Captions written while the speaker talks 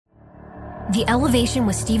The Elevation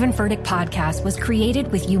with Stephen Furtick podcast was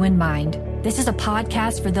created with you in mind. This is a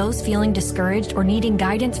podcast for those feeling discouraged or needing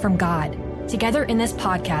guidance from God. Together in this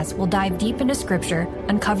podcast, we'll dive deep into Scripture,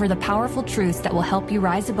 uncover the powerful truths that will help you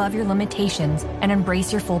rise above your limitations and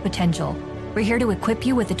embrace your full potential. We're here to equip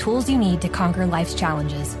you with the tools you need to conquer life's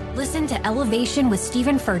challenges. Listen to Elevation with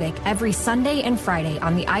Stephen Furtick every Sunday and Friday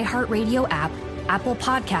on the iHeartRadio app, Apple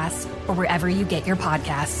Podcasts, or wherever you get your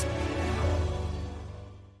podcasts.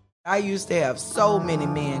 I used to have so many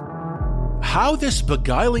men. How this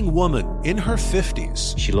beguiling woman in her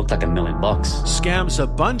 50s, she looked like $1 million, scams a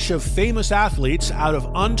bunch of famous athletes out of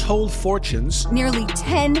untold fortunes. Nearly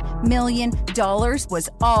 $10 million was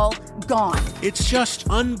all gone. It's just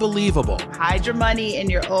unbelievable. Hide your money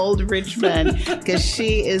in your old rich man, because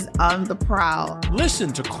she is on the prowl.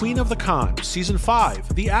 Listen to Queen of the Con, Season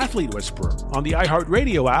 5, The Athlete Whisperer, on the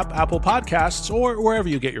iHeartRadio app, Apple Podcasts, or wherever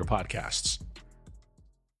you get your podcasts.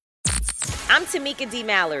 I'm Tamika D.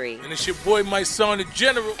 Mallory. And it's your boy, my son, the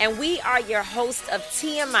General. And we are your hosts of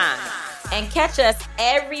TMI. And catch us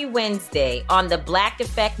every Wednesday on the Black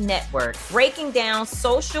Effect Network, breaking down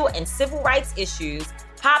social and civil rights issues,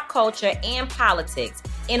 pop culture, and politics,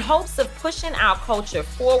 in hopes of pushing our culture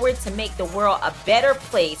forward to make the world a better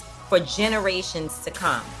place for generations to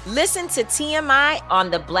come. Listen to TMI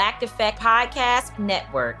on the Black Effect Podcast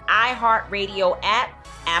Network, iHeartRadio app,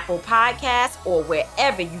 Apple Podcasts, or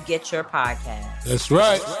wherever you get your podcasts. That's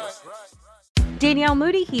right. Danielle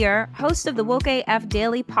Moody here, host of the Woke AF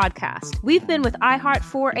Daily podcast. We've been with iHeart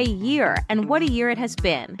for a year, and what a year it has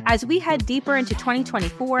been. As we head deeper into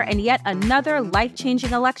 2024 and yet another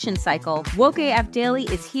life-changing election cycle, Woke AF Daily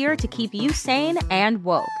is here to keep you sane and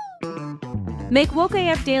woke. Make Woke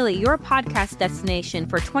AF Daily your podcast destination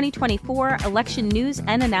for 2024 election news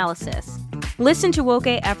and analysis. Listen to Woke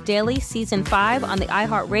AF Daily Season 5 on the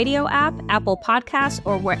iHeartRadio app, Apple Podcasts,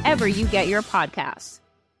 or wherever you get your podcasts.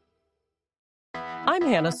 I'm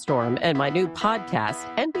Hannah Storm, and my new podcast,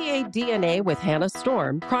 NBA DNA with Hannah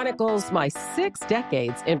Storm, chronicles my 6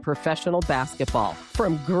 decades in professional basketball.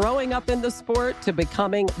 From growing up in the sport to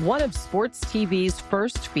becoming one of sports TV's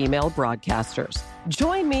first female broadcasters.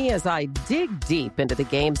 Join me as I dig deep into the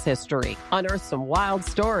game's history, unearth some wild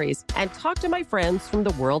stories, and talk to my friends from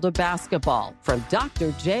the world of basketball, from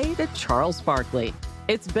Dr. J to Charles Barkley.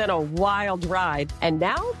 It's been a wild ride, and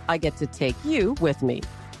now I get to take you with me.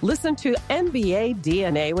 Listen to NBA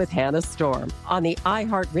DNA with Hannah Storm on the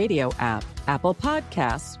iHeartRadio app, Apple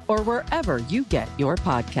Podcasts, or wherever you get your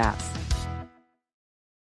podcasts.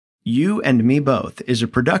 You and Me Both is a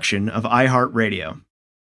production of iHeartRadio.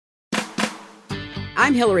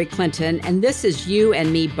 I'm Hillary Clinton, and this is You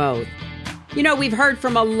and Me Both. You know, we've heard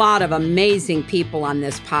from a lot of amazing people on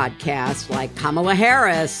this podcast, like Kamala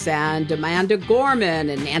Harris and Amanda Gorman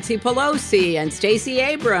and Nancy Pelosi and Stacey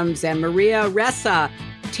Abrams and Maria Ressa,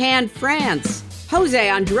 Tan France, Jose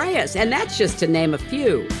Andreas, and that's just to name a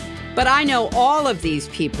few. But I know all of these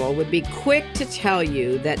people would be quick to tell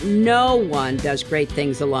you that no one does great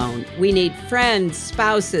things alone. We need friends,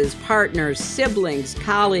 spouses, partners, siblings,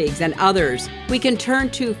 colleagues, and others we can turn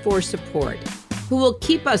to for support, who will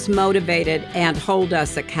keep us motivated and hold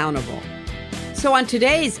us accountable. So on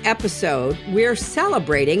today's episode, we're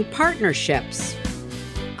celebrating partnerships.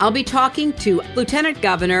 I'll be talking to Lieutenant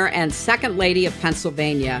Governor and Second Lady of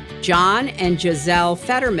Pennsylvania, John and Giselle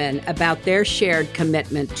Fetterman, about their shared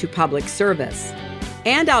commitment to public service.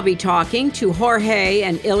 And I'll be talking to Jorge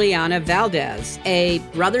and Ileana Valdez, a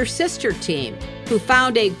brother-sister team who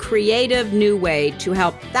found a creative new way to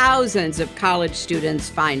help thousands of college students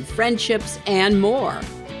find friendships and more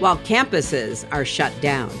while campuses are shut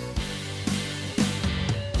down.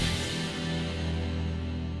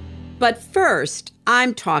 But first,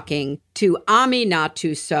 I'm talking to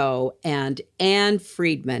Aminatou Sow and Ann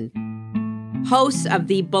Friedman, hosts of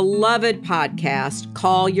the beloved podcast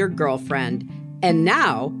Call Your Girlfriend, and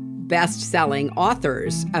now best-selling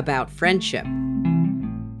authors about friendship.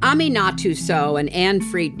 Aminatou Sow and Ann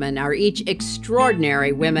Friedman are each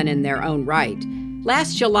extraordinary women in their own right.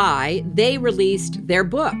 Last July, they released their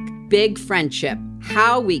book, Big Friendship: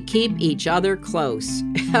 How We Keep Each Other Close,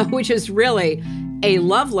 which is really a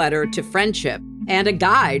love letter to friendship and a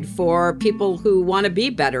guide for people who want to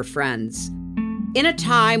be better friends. In a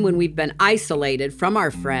time when we've been isolated from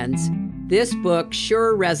our friends, this book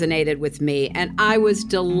sure resonated with me, and I was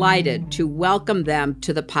delighted to welcome them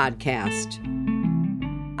to the podcast.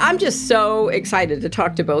 I'm just so excited to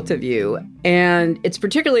talk to both of you, and it's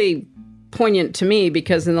particularly poignant to me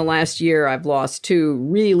because in the last year, I've lost 2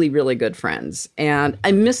 really, really good friends, and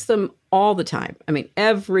I miss them all the time. I mean,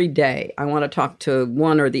 every day I want to talk to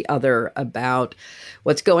one or the other about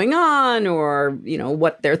what's going on or,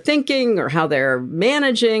 what they're thinking or how they're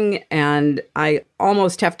managing. And I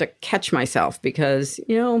almost have to catch myself because,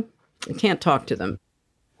 I can't talk to them.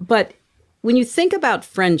 But when you think about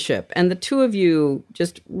friendship, and the 2 of you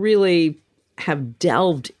just really have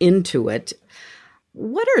delved into it,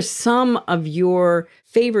 what are some of your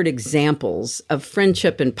favorite examples of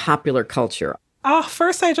friendship in popular culture?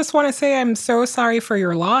 First, I just want to say I'm so sorry for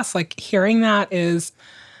your loss. Like, hearing that it's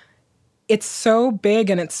so big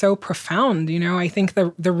and it's so profound. I think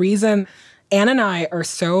the reason Anne and I are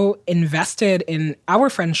so invested in our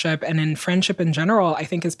friendship and in friendship in general, I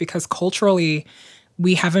think is because culturally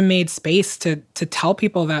we haven't made space to tell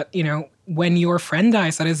people that, when your friend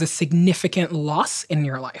dies, that is a significant loss in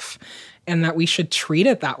your life and that we should treat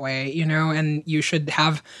it that way, and you should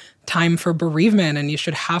have time for bereavement and you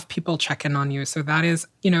should have people check in on you. So that is,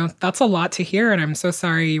 that's a lot to hear. And I'm so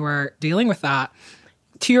sorry you are dealing with that.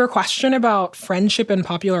 To your question about friendship in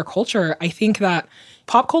popular culture, I think that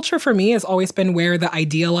pop culture for me has always been where the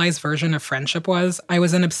idealized version of friendship was. I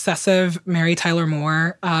was an obsessive Mary Tyler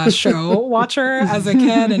Moore show watcher as a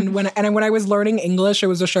kid. And when I was learning English, it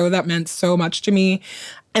was a show that meant so much to me.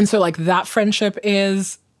 And so that friendship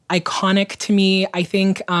is iconic to me. I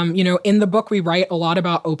think, in the book, we write a lot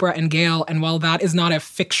about Oprah and Gayle. And while that is not a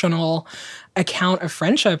fictional account of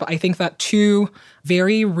friendship, I think that 2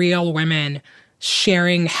 very real women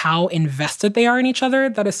sharing how invested they are in each other,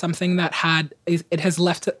 that is something that has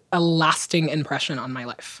left a lasting impression on my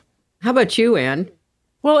life. How about you, Anne?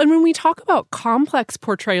 Well, and when we talk about complex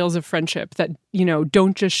portrayals of friendship that,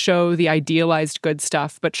 don't just show the idealized good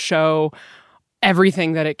stuff, but show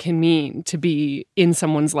everything that it can mean to be in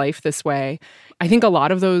someone's life this way, I think a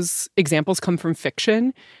lot of those examples come from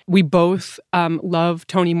fiction. We both love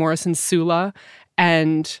Toni Morrison's Sula.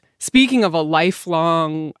 And speaking of a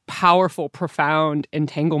lifelong, powerful, profound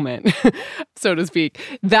entanglement, so to speak,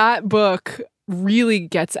 that book really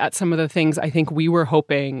gets at some of the things I think we were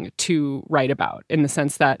hoping to write about, in the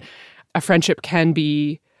sense that a friendship can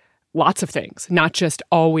be lots of things, not just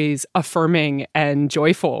always affirming and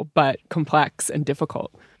joyful, but complex and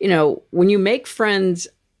difficult. When you make friends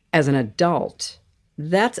as an adult,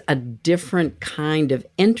 that's a different kind of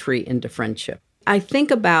entry into friendship. I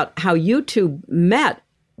think about how you 2 met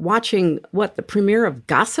watching, the premiere of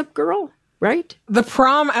Gossip Girl, right? The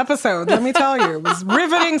prom episode, let me tell you, it was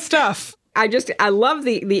riveting stuff. I love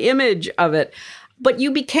the image of it. But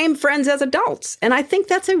you became friends as adults. And I think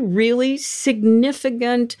that's a really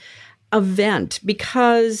significant event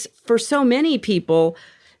because for so many people,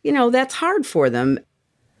 that's hard for them.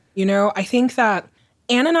 I think that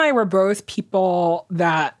Anne and I were both people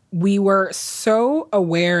that we were so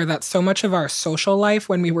aware that so much of our social life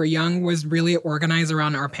when we were young was really organized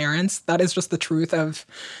around our parents. That is just the truth of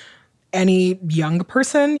any young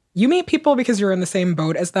person. You meet people because you're in the same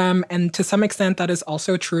boat as them. And to some extent, that is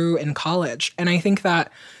also true in college. And I think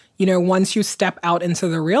that, once you step out into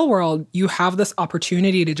the real world, you have this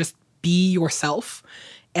opportunity to just be yourself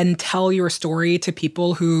and tell your story to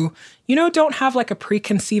people who, don't have a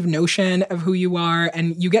preconceived notion of who you are.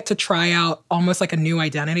 And you get to try out almost like a new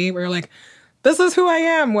identity where you're like, this is who I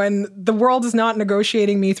am when the world is not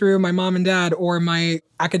negotiating me through my mom and dad or my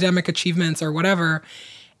academic achievements or whatever.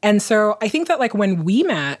 And so I think that when we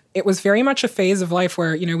met, it was very much a phase of life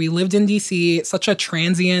where, we lived in DC, such a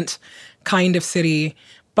transient kind of city,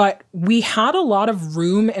 but we had a lot of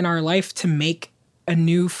room in our life to make a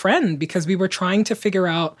new friend because we were trying to figure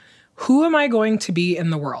out, who am I going to be in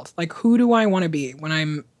the world? Who do I want to be when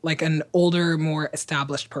I'm an older, more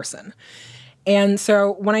established person? And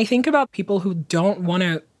so when I think about people who don't want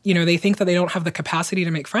to, they think that they don't have the capacity to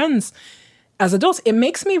make friends as adults, it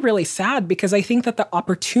makes me really sad because I think that the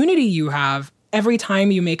opportunity you have every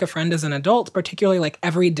time you make a friend as an adult, particularly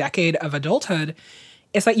every decade of adulthood,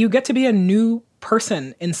 is that you get to be a new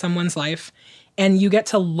person in someone's life and you get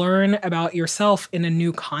to learn about yourself in a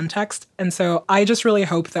new context. And so I just really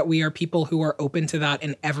hope that we are people who are open to that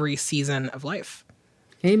in every season of life.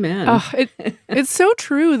 Amen. It's so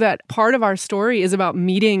true that part of our story is about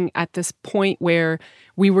meeting at this point where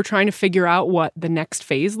we were trying to figure out what the next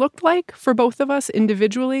phase looked like for both of us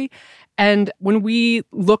individually. And when we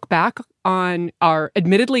look back on our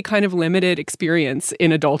admittedly kind of limited experience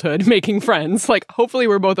in adulthood making friends, hopefully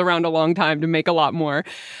we're both around a long time to make a lot more,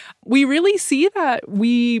 we really see that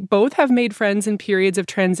we both have made friends in periods of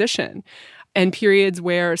transition and periods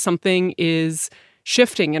where something is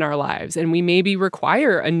shifting in our lives, and we maybe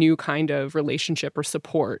require a new kind of relationship or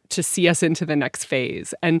support to see us into the next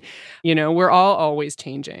phase. And, we're all always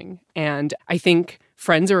changing. And I think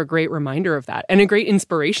friends are a great reminder of that and a great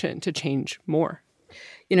inspiration to change more.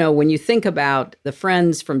 When you think about the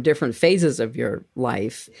friends from different phases of your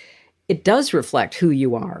life, it does reflect who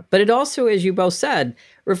you are. But it also, as you both said,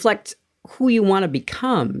 reflects who you want to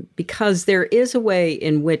become, because there is a way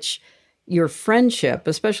in which your friendship,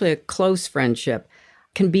 especially a close friendship,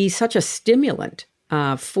 can be such a stimulant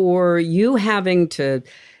for you having to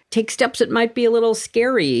take steps that might be a little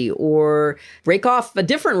scary, or break off a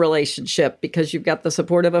different relationship because you've got the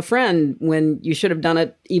support of a friend when you should have done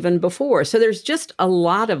it even before. So there's just a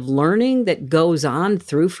lot of learning that goes on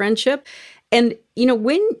through friendship. And,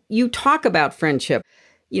 when you talk about friendship,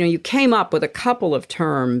 you came up with a couple of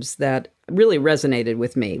terms that really resonated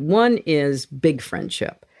with me. One is big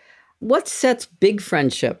friendship. What sets big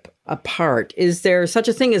friendship apart? Is there such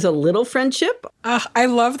a thing as a little friendship? I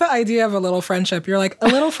love the idea of a little friendship. You're like, a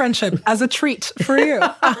little friendship as a treat for you.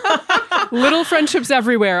 Little friendships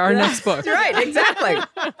everywhere, our next book. That's right, exactly.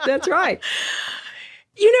 That's right.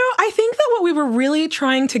 I think that what we were really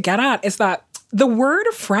trying to get at is that the word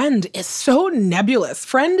friend is so nebulous.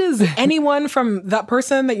 Friend is anyone from that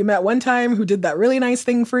person that you met one time who did that really nice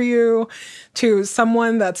thing for you, to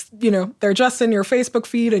someone that's, they're just in your Facebook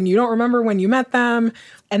feed and you don't remember when you met them.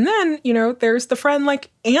 And then, there's the friend like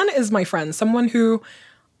Anne is my friend, someone who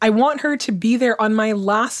I want her to be there on my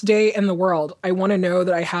last day in the world. I want to know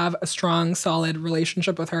that I have a strong, solid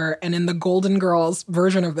relationship with her. And in the Golden Girls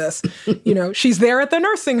version of this, she's there at the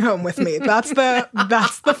nursing home with me. That's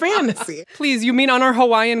the fantasy. Please, you mean on our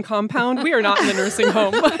Hawaiian compound? We are not in the nursing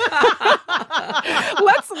home.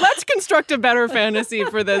 Let's construct a better fantasy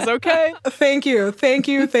for this, okay? Thank you.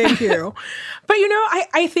 But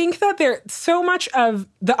I think that there so much of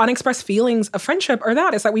the unexpressed feelings of friendship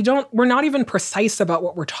is that we're not even precise about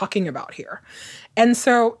what we're talking about here. And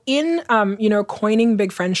so in coining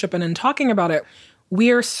big friendship and in talking about it, we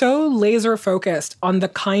are so laser focused on the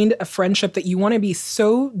kind of friendship that you want to be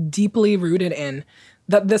so deeply rooted in,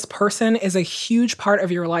 that this person is a huge part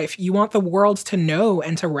of your life. You want the world to know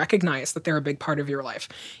and to recognize that they're a big part of your life.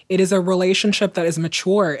 It is a relationship that is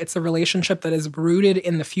mature. It's a relationship that is rooted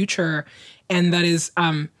in the future, and that is,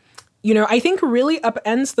 I think really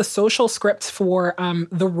upends the social script for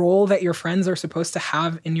the role that your friends are supposed to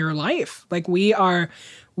have in your life. Like we are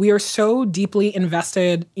so deeply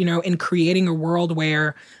invested, in creating a world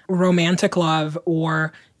where romantic love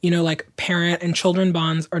or like parent and children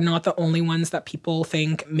bonds are not the only ones that people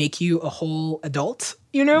think make you a whole adult,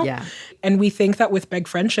 Yeah. And we think that with big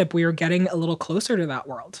friendship, we are getting a little closer to that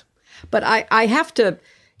world. But I have to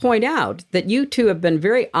point out that you two have been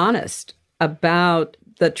very honest about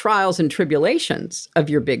the trials and tribulations of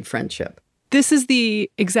your big friendship. This is the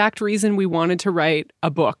exact reason we wanted to write a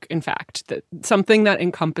book, in fact, that something that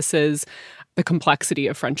encompasses the complexity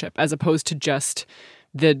of friendship as opposed to just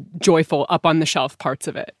the joyful up on the shelf parts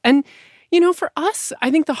of it. And, for us,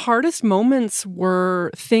 I think the hardest moments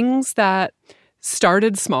were things that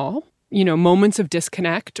started small, moments of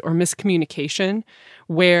disconnect or miscommunication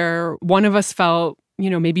where one of us felt,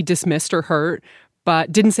 maybe dismissed or hurt,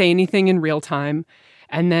 but didn't say anything in real time.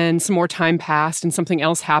 And then some more time passed and something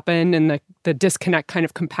else happened and the disconnect kind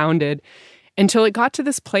of compounded until it got to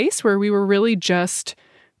this place where we were really just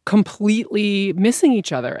completely missing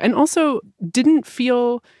each other and also didn't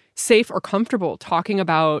feel safe or comfortable talking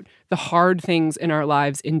about the hard things in our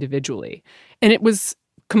lives individually. And it was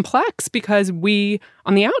complex because we,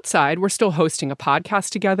 on the outside, were still hosting a podcast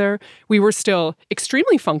together. We were still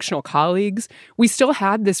extremely functional colleagues. We still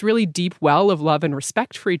had this really deep well of love and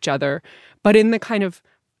respect for each other. But in the kind of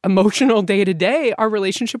emotional day-to-day, our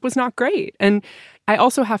relationship was not great. And I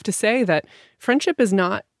also have to say that friendship is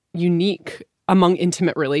not unique among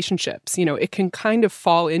intimate relationships. It can kind of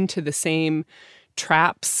fall into the same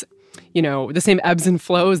traps, the same ebbs and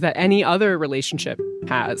flows that any other relationship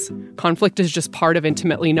has. Conflict is just part of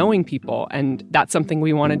intimately knowing people, and that's something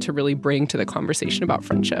we wanted to really bring to the conversation about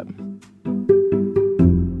friendship.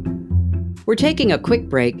 We're taking a quick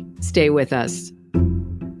break. Stay with us.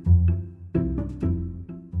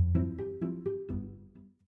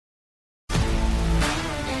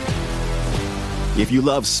 If you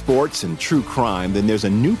love sports and true crime, then there's a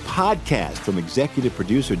new podcast from executive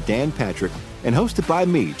producer Dan Patrick and hosted by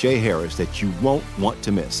me, Jay Harris, that you won't want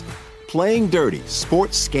to miss. Playing Dirty: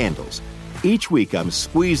 Sports Scandals. Each week, I'm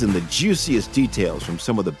squeezing the juiciest details from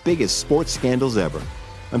some of the biggest sports scandals ever.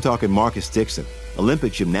 I'm talking Marcus Dixon,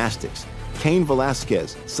 Olympic gymnastics, Cain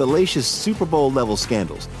Velasquez, salacious Super Bowl-level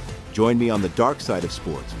scandals. Join me on the dark side of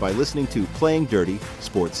sports by listening to Playing Dirty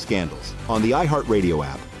Sports Scandals on the iHeartRadio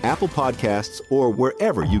app, Apple Podcasts, or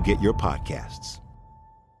wherever you get your podcasts.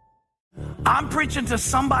 I'm preaching to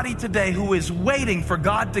somebody today who is waiting for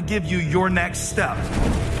God to give you your next step.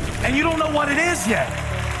 And you don't know what it is yet.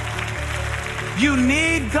 You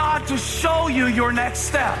need God to show you your next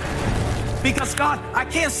step. Because God, I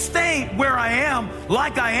can't stay where I am,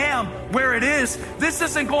 like I am, where it is. This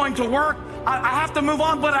isn't going to work. I have to move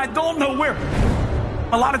on, but I don't know where.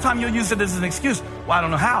 A lot of time you'll use it as an excuse. Well, I don't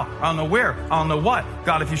know how. I don't know where. I don't know what.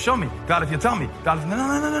 God, if you show me. God, if you tell me. God, if...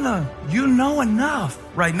 No. You know enough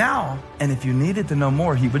right now. And if you needed to know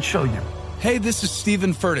more, he would show you. Hey, this is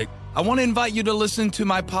Stephen Furtick. I want to invite you to listen to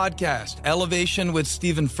my podcast, Elevation with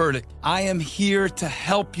Stephen Furtick. I am here to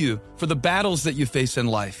help you for the battles that you face in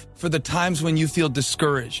life, for the times when you feel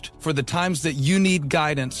discouraged, for the times that you need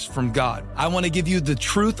guidance from God. I want to give you the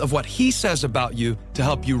truth of what he says about you to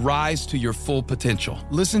help you rise to your full potential.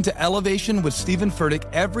 Listen to Elevation with Stephen Furtick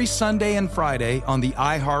every Sunday and Friday on the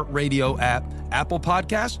iHeartRadio app, Apple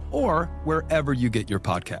Podcasts, or wherever you get your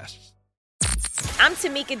podcasts. I'm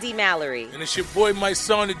Tamika D. Mallory. And it's your boy, my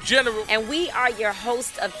son, the General. And we are your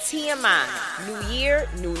hosts of TMI. New year,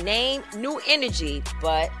 new name, new energy,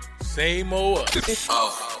 but... same old us.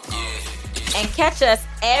 Oh, yeah. And catch us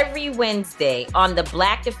every Wednesday on the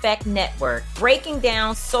Black Effect Network, breaking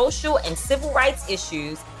down social and civil rights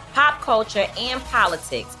issues, pop culture, and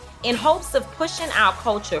politics, in hopes of pushing our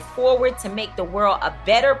culture forward to make the world a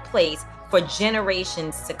better place for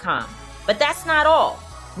generations to come. But that's not all.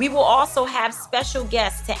 We will also have special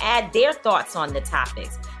guests to add their thoughts on the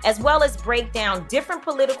topics, as well as break down different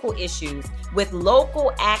political issues with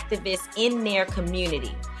local activists in their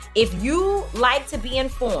community. If you like to be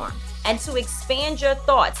informed and to expand your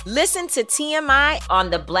thoughts, listen to TMI on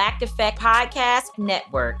the Black Effect Podcast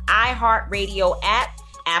Network, iHeartRadio app,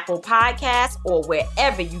 Apple Podcasts, or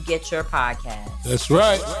wherever you get your podcasts. That's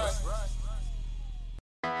right.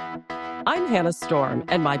 I'm Hannah Storm,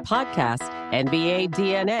 and my podcast, NBA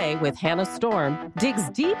DNA with Hannah Storm, digs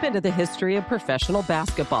deep into the history of professional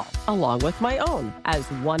basketball, along with my own, as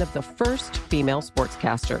one of the first female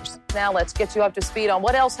sportscasters. Now let's get you up to speed on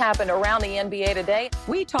what else happened around the NBA today.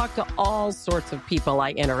 We talk to all sorts of people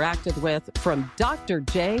I interacted with, from Dr.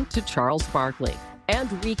 J to Charles Barkley, and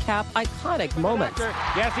recap iconic moments.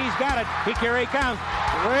 Yes, he's got it. Here he comes.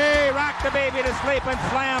 Way rock the baby to sleep and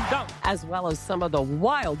slam dunk. As well as some of the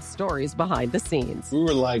wild stories behind the scenes. We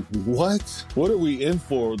were like, what? What are we in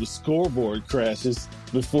for? The scoreboard crashes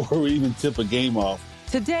before we even tip a game off.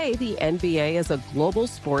 Today, the NBA is a global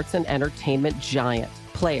sports and entertainment giant.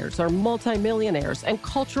 Players are multimillionaires and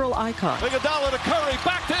cultural icons. Iguodala to Curry,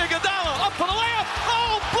 back to Iguodala, up for the layup.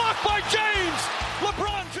 Oh, blocked by James.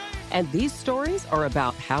 LeBron James. And these stories are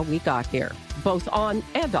about how we got here, both on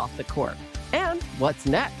and off the court. And what's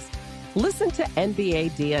next? Listen to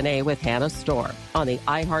NBA DNA with Hannah Storm on the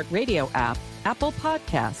iHeartRadio app, Apple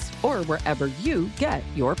Podcasts, or wherever you get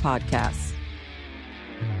your podcasts.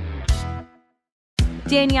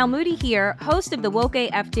 Danielle Moody here, host of the Woke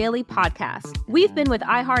AF Daily podcast. We've been with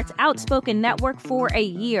iHeart's Outspoken Network for a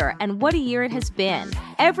year, and what a year it has been.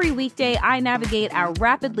 Every weekday, I navigate our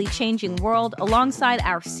rapidly changing world alongside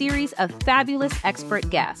our series of fabulous expert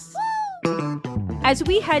guests. As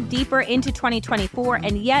we head deeper into 2024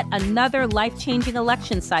 and yet another life-changing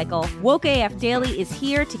election cycle, Woke AF Daily is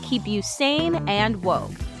here to keep you sane and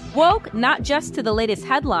woke. Woke not just to the latest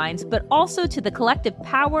headlines, but also to the collective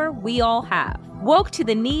power we all have. Woke to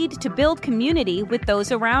the need to build community with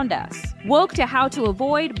those around us. Woke to how to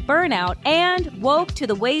avoid burnout, and woke to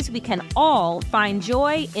the ways we can all find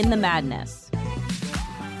joy in the madness.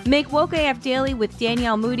 Make Woke AF Daily with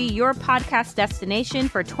Danielle Moody your podcast destination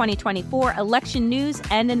for 2024 election news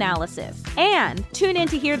and analysis. And tune in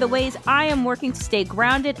to hear the ways I am working to stay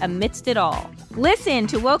grounded amidst it all. Listen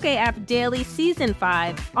to Woke AF Daily Season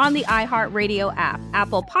 5 on the iHeartRadio app,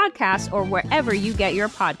 Apple Podcasts, or wherever you get your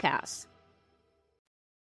podcasts.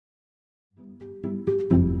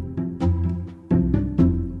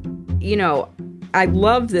 You know, I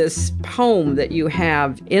love this poem that you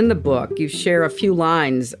have in the book. You share a few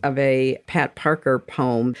lines of a Pat Parker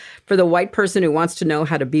poem for the white person who wants to know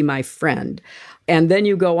how to be my friend. And then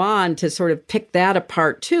you go on to sort of pick that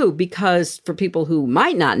apart too, because for people who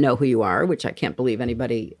might not know who you are, which I can't believe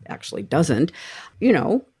anybody actually doesn't, you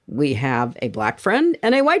know, we have a black friend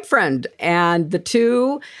and a white friend. And the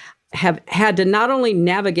two have had to not only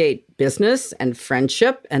navigate business and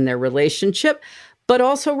friendship and their relationship, but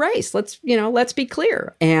also race. Let's be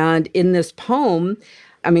clear. And in this poem,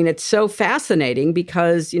 I mean, it's so fascinating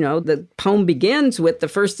because, you know, the poem begins with the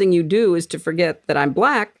first thing you do is to forget that I'm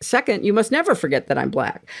Black. Second, you must never forget that I'm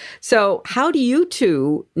Black. So how do you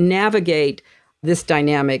two navigate this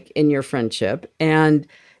dynamic in your friendship? And,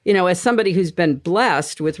 you know, as somebody who's been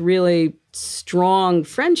blessed with really strong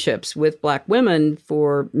friendships with Black women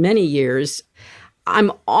for many years,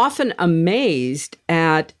 I'm often amazed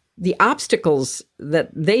at the obstacles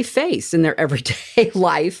that they face in their everyday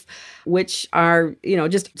life, which are, you know,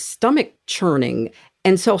 just stomach churning.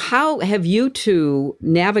 And so how have you two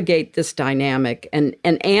navigate this dynamic? And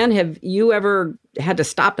Anne, have you ever had to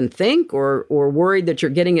stop and think or worried that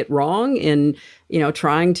you're getting it wrong in, you know,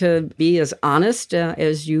 trying to be as honest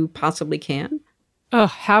as you possibly can? Oh,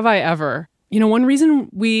 have I ever? You know, one reason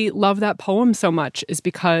we love that poem so much is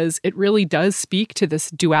because it really does speak to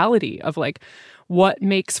this duality of like what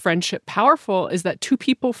makes friendship powerful is that two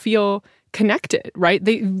people feel connected, right?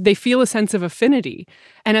 They feel a sense of affinity.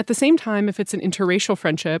 And at the same time, if it's an interracial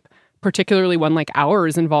friendship, particularly one like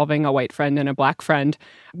ours involving a white friend and a Black friend,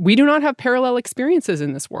 we do not have parallel experiences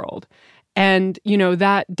in this world. And, you know,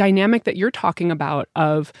 that dynamic that you're talking about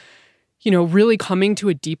of, you know, really coming to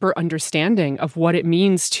a deeper understanding of what it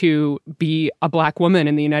means to be a Black woman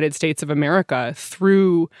in the United States of America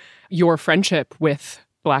through your friendship with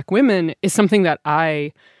Black women is something that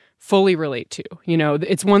I fully relate to. You know,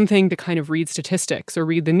 it's one thing to kind of read statistics or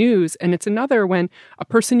read the news, and it's another when a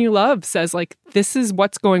person you love says, like, this is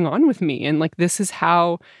what's going on with me, and like, this is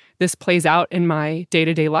how this plays out in my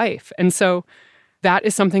day-to-day life. And so that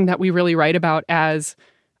is something that we really write about as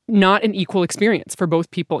not an equal experience for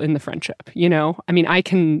both people in the friendship. You know, I mean, I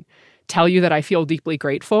can tell you that I feel deeply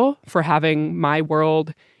grateful for having my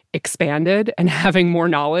world expanded and having more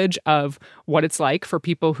knowledge of what it's like for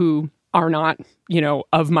people who are not, you know,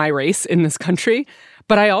 of my race in this country.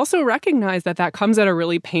 But I also recognize that that comes at a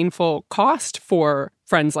really painful cost for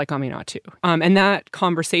friends like Aminatou. And that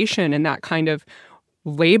conversation and that kind of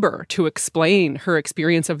labor to explain her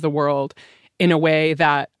experience of the world in a way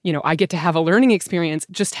that, you know, I get to have a learning experience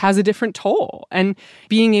just has a different toll. And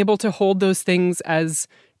being able to hold those things as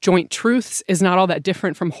joint truths is not all that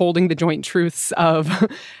different from holding the joint truths of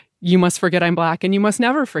you must forget I'm Black and you must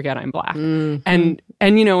never forget I'm Black. Mm-hmm.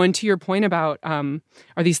 And you know, and to your point about are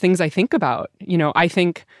these things I think about, you know, I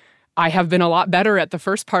think I have been a lot better at the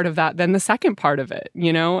first part of that than the second part of it.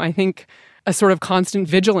 You know, I think a sort of constant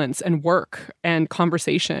vigilance and work and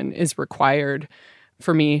conversation is required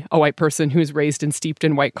for me, a white person who's raised and steeped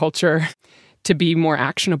in white culture, to be more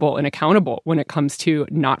actionable and accountable when it comes to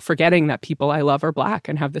not forgetting that people I love are Black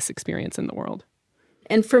and have this experience in the world.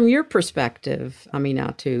 And from your perspective,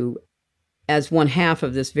 Aminatou, as one half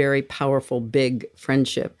of this very powerful, big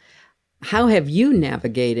friendship, how have you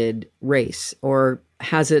navigated race? Or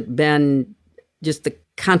has it been just the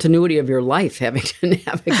continuity of your life having to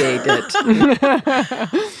navigate it?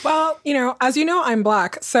 Well, you know, as you know, I'm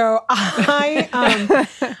Black. So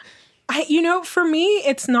you know, for me,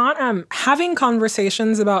 it's not, having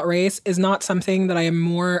conversations about race is not something that I am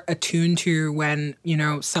more attuned to when, you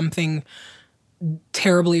know, something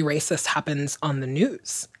terribly racist happens on the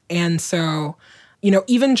news. And so, you know,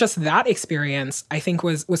 even just that experience, I think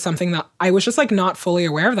was something that I was just like not fully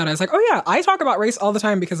aware of that. I was like, oh yeah, I talk about race all the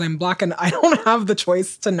time because I'm Black and I don't have the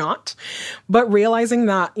choice to not. But realizing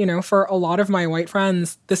that, you know, for a lot of my white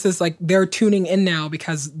friends, this is like they're tuning in now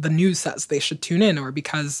because the news says they should tune in or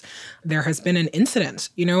because there has been an incident,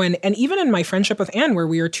 you know, and even in my friendship with Anne, where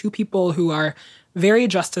we are two people who are very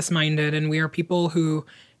justice-minded and we are people who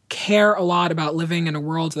care a lot about living in a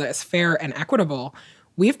world that is fair and equitable,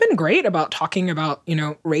 we've been great about talking about, you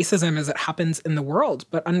know, racism as it happens in the world,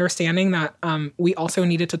 but understanding that we also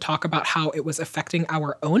needed to talk about how it was affecting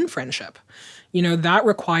our own friendship. You know, that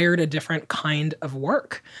required a different kind of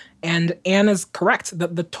work. And Anne is correct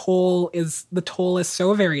that the toll is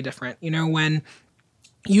so very different. You know, when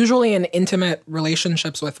usually in intimate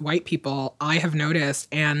relationships with white people, I have noticed,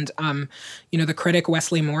 and, you know, the critic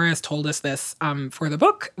Wesley Morris told us this for the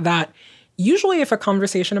book, that usually if a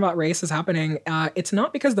conversation about race is happening, it's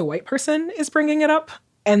not because the white person is bringing it up.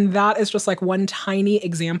 And that is just like one tiny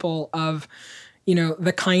example of, you know,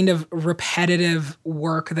 the kind of repetitive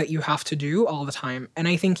work that you have to do all the time. And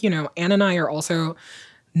I think, you know, Anne and I are also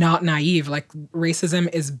not naive. Like, racism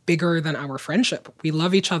is bigger than our friendship. We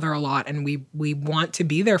love each other a lot and we want to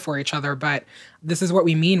be there for each other. But this is what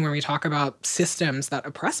we mean when we talk about systems that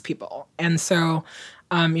oppress people. And so,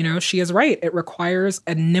 you know, she is right. It requires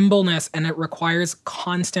a nimbleness and it requires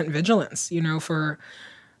constant vigilance, you know, for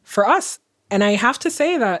us. And I have to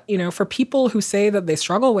say that, you know, for people who say that they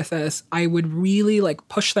struggle with this, I would really like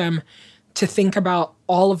push them to think about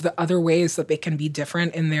all of the other ways that they can be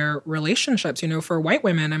different in their relationships. You know, for white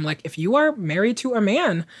women, I'm like, if you are married to a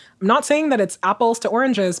man, I'm not saying that it's apples to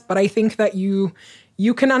oranges, but I think that you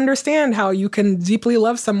can understand how you can deeply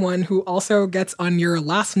love someone who also gets on your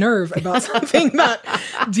last nerve about something that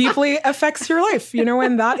deeply affects your life, you know,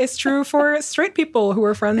 and that is true for straight people who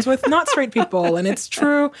are friends with not straight people. And it's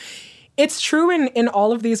true in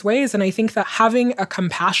all of these ways. And I think that having a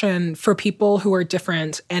compassion for people who are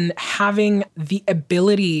different and having the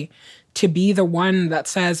ability to be the one that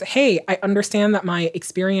says, hey, I understand that my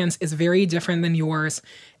experience is very different than yours,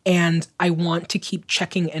 and I want to keep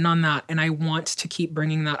checking in on that, and I want to keep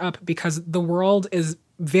bringing that up, because the world is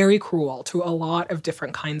very cruel to a lot of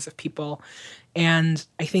different kinds of people. And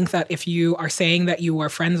I think that if you are saying that you are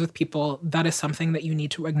friends with people, that is something that you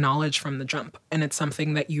need to acknowledge from the jump. And it's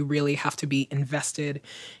something that you really have to be invested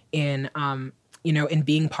in, you know, in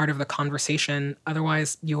being part of the conversation.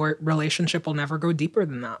 Otherwise, your relationship will never go deeper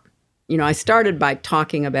than that. You know, I started by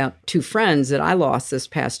talking about two friends that I lost this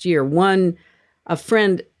past year. One, a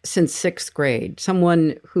friend since 6th grade,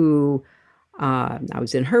 someone who I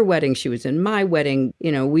was in her wedding, she was in my wedding.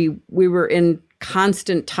 You know, we were in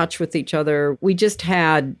constant touch with each other. We just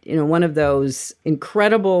had, you know, one of those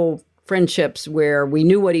incredible friendships where we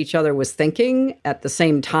knew what each other was thinking at the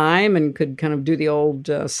same time and could kind of do the old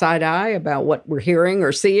side eye about what we're hearing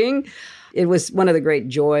or seeing. It was one of the great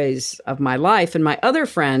joys of my life. And my other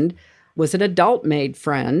friend was an adult-made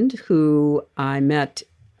friend who I met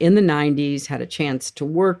in the 90s, had a chance to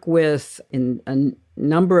work with in a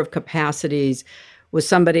number of capacities, was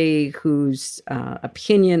somebody whose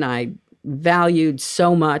opinion I valued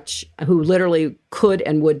so much, who literally could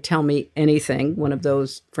and would tell me anything, one of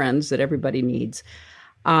those friends that everybody needs.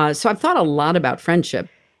 So I've thought a lot about friendship.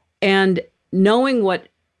 And knowing what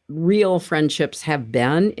real friendships have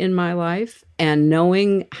been in my life, and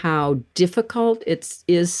knowing how difficult it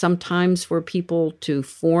is sometimes for people to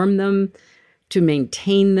form them, to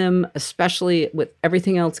maintain them, especially with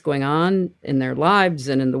everything else going on in their lives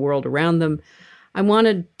and in the world around them, I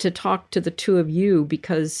wanted to talk to the two of you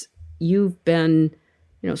because you've been,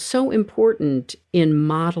 you know, so important in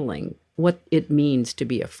modeling what it means to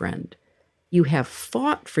be a friend. You have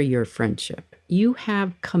fought for your friendship. You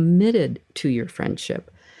have committed to your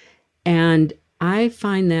friendship. And I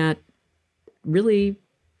find that really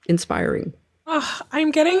inspiring. Oh,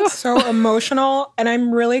 I'm getting so emotional, and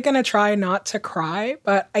I'm really going to try not to cry.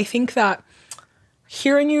 But I think that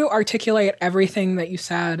hearing you articulate everything that you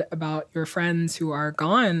said about your friends who are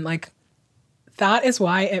gone, like, that is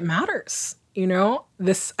why it matters. You know,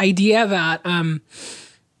 this idea that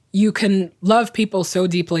you can love people so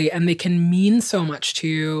deeply and they can mean so much to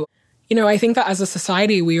you. You know, I think that as a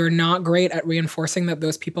society, we are not great at reinforcing that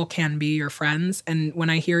those people can be your friends. And when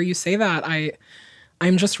I hear you say that,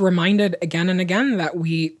 I'm just reminded again and again that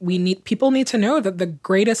people need to know that the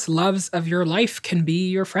greatest loves of your life can be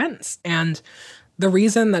your friends. And the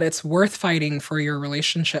reason that it's worth fighting for your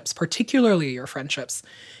relationships, particularly your friendships,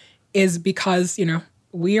 is because, you know,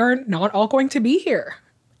 we are not all going to be here.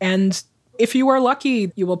 And if you are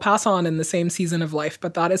lucky, you will pass on in the same season of life,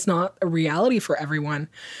 but that is not a reality for everyone.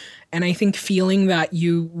 And I think feeling that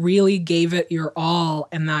you really gave it your all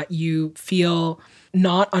and that you feel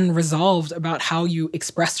not unresolved about how you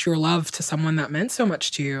expressed your love to someone that meant so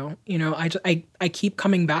much to you, you know, I keep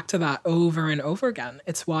coming back to that over and over again.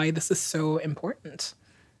 It's why this is so important.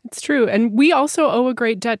 It's true. And we also owe a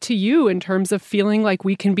great debt to you in terms of feeling like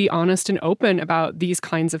we can be honest and open about these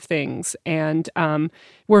kinds of things. And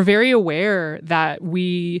we're very aware that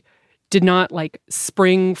we did not like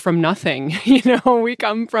spring from nothing. You know, we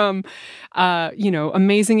come from,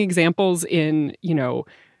 amazing examples in,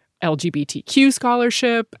 LGBTQ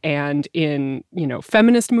scholarship and in,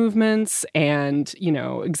 feminist movements and,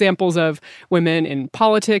 examples of women in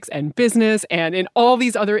politics and business and in all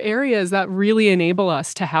these other areas that really enable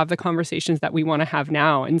us to have the conversations that we want to have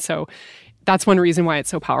now. And so that's one reason why it's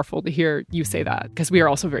so powerful to hear you say that, because we are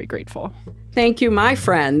also very grateful. Thank you, my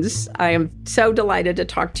friends. I am so delighted to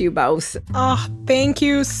talk to you both. Oh, thank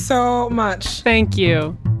you so much. Thank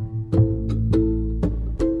you.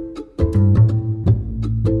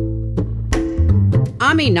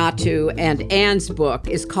 Aminatou and Anne's book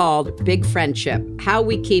is called Big Friendship: How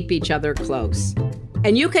We Keep Each Other Close.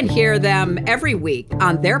 And you can hear them every week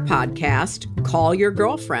on their podcast, Call Your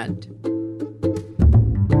Girlfriend.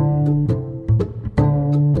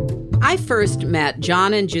 I first met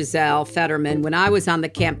John and Giselle Fetterman when I was on the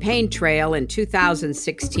campaign trail in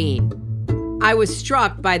 2016. I was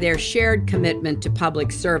struck by their shared commitment to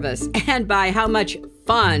public service and by how much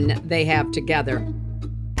fun they have together.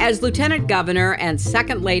 As Lieutenant Governor and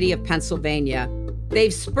Second Lady of Pennsylvania,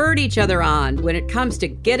 They've spurred each other on when it comes to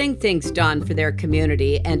getting things done for their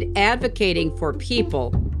community and advocating for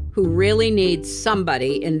people who really need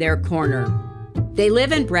somebody in their corner. They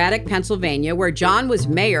live in Braddock, Pennsylvania, where John was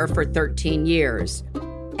mayor for 13 years.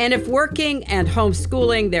 And if working and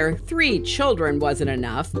homeschooling their 3 children wasn't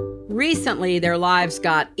enough, recently their lives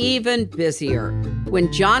got even busier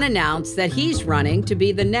when John announced that he's running to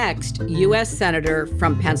be the next U.S. Senator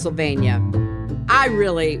from Pennsylvania. I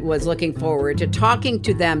really was looking forward to talking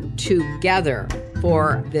to them together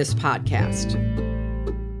for this podcast.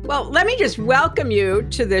 Well, let me just welcome you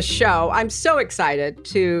to this show. I'm so excited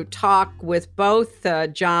to talk with both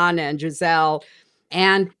John and Giselle.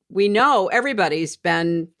 And we know everybody's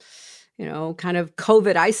been, kind of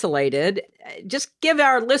COVID isolated. Just give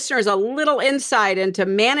our listeners a little insight into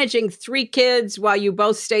managing 3 kids while you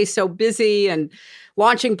both stay so busy and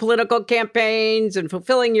launching political campaigns and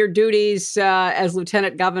fulfilling your duties as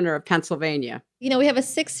Lieutenant Governor of Pennsylvania. We have a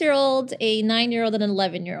 6-year-old, a 9-year-old, and an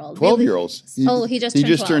 11-year-old. 12-year-olds. He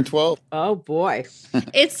just turned 12. Oh, boy.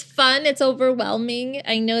 It's fun. It's overwhelming.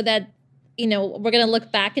 I know that, we're going to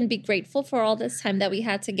look back and be grateful for all this time that we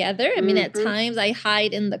had together. I mean, at times I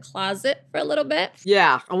hide in the closet for a little bit.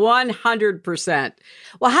 Yeah, 100%.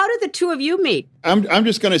 Well, how did the two of you meet? I'm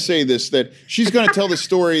just going to say this, that she's going to tell the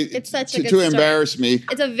story It's such a good to story. embarrass me.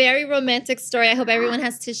 It's a very romantic story. I hope everyone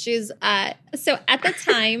has tissues. So at the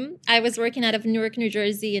time, I was working out of Newark, New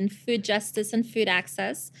Jersey in food justice and food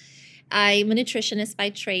access. I'm a nutritionist by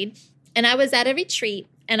trade. And I was at a retreat,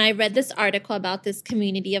 and I read this article about this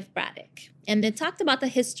community of Braddock. And they talked about the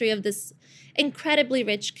history of this incredibly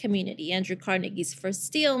rich community, Andrew Carnegie's first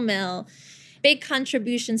steel mill, big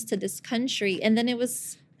contributions to this country. And then it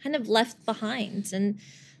was kind of left behind. And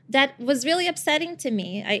that was really upsetting to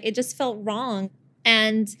me. It just felt wrong.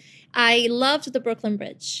 And I loved the Brooklyn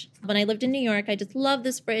Bridge. When I lived in New York, I just loved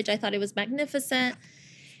this bridge. I thought it was magnificent.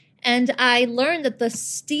 And I learned that the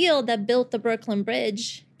steel that built the Brooklyn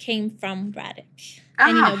Bridge came from Braddock.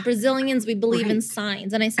 And, Brazilians, we believe in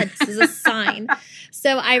signs. And I said, this is a sign.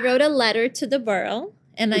 So I wrote a letter to the borough,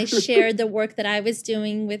 and I shared the work that I was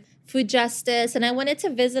doing with food justice. And I wanted to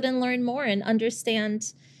visit and learn more and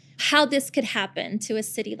understand how this could happen to a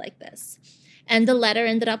city like this. And the letter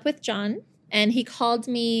ended up with John, and he called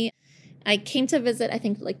me. I came to visit, I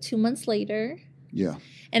think, 2 months later. Yeah.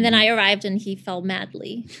 And then I arrived, and he fell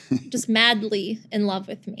madly in love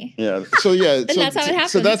with me. Yeah. So, yeah. And that's how it happened.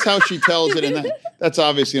 So that's how she tells it. And that's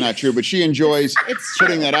obviously not true, but she enjoys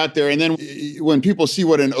putting that out there. And then when people see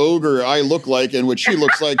what an ogre I look like and what she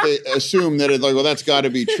looks like, they assume that it's well, that's got to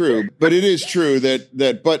be true. But it is true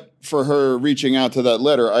that but for her reaching out to that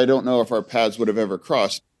letter, I don't know if our paths would have ever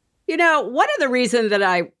crossed. One of the reasons that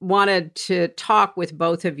I wanted to talk with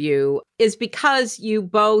both of you is because you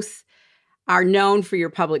both are known for your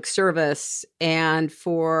public service and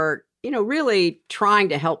for, really trying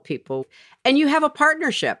to help people. And you have a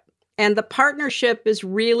partnership. And the partnership is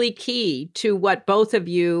really key to what both of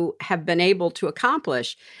you have been able to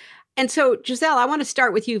accomplish. And so, Giselle, I want to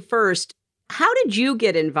start with you first. How did you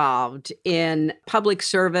get involved in public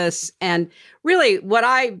service and really what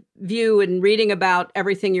I view in reading about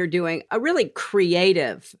everything you're doing, a really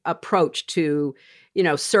creative approach to,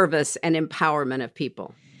 service and empowerment of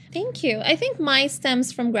people? Thank you. I think mine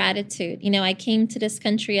stems from gratitude. I came to this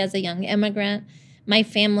country as a young immigrant. My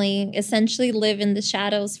family essentially lived in the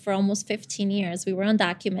shadows for almost 15 years. We were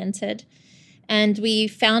undocumented. And we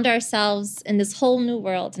found ourselves in this whole new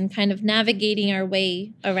world and kind of navigating our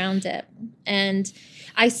way around it. And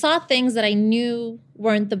I saw things that I knew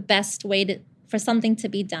weren't the best way for something to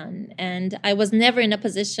be done. And I was never in a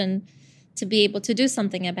position to be able to do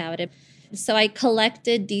something about it. So I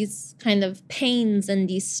collected these kind of pains and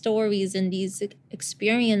these stories and these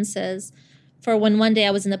experiences for when one day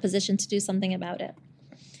I was in a position to do something about it.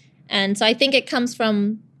 And so I think it comes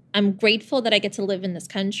from, I'm grateful that I get to live in this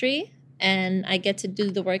country and I get to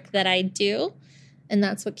do the work that I do. And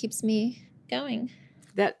that's what keeps me going.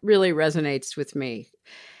 That really resonates with me.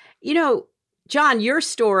 John, your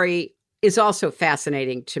story is also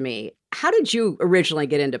fascinating to me. How did you originally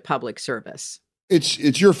get into public service?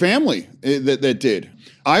 It's your family that did.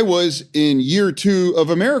 I was in year 2 of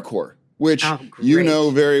AmeriCorps, which you know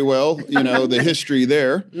very well, the history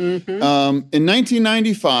there. Mm-hmm. In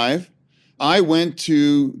 1995, I went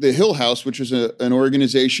to the Hill House, which is an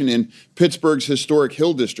organization in Pittsburgh's historic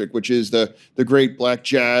Hill District, which is the great black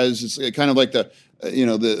jazz. It's kind of like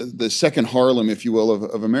the second Harlem, if you will,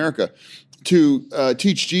 of America, to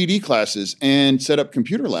teach GED classes and set up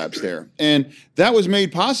computer labs there. And that was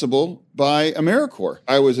made possible by AmeriCorps.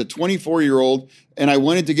 I was a 24-year-old, and I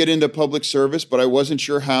wanted to get into public service, but I wasn't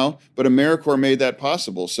sure how. But AmeriCorps made that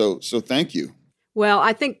possible. So thank you. Well,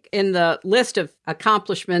 I think in the list of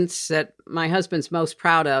accomplishments that my husband's most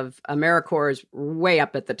proud of, AmeriCorps is way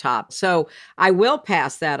up at the top. So I will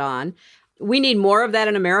pass that on. We need more of that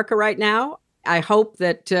in America right now. I hope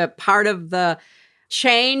that part of the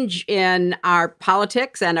change in our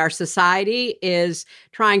politics and our society is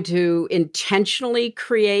trying to intentionally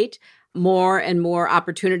create more and more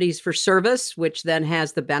opportunities for service, which then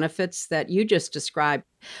has the benefits that you just described.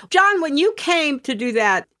 John, when you came to do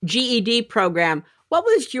that GED program, what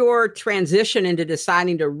was your transition into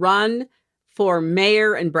deciding to run for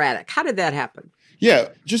mayor in Braddock? How did that happen? Yeah,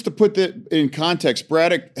 just to put that in context,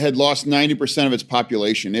 Braddock had lost 90% of its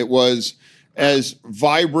population. It was as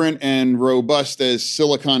vibrant and robust as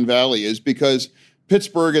Silicon Valley is because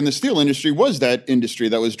Pittsburgh and the steel industry was that industry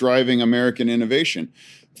that was driving American innovation.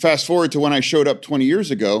 Fast forward to when I showed up 20 years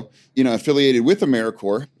ago, affiliated with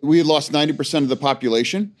AmeriCorps, we had lost 90% of the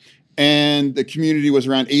population, and the community was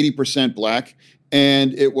around 80% Black,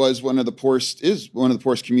 and it was one of the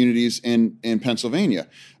poorest communities in Pennsylvania.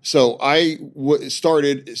 So I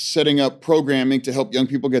started setting up programming to help young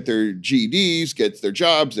people get their GEDs, get their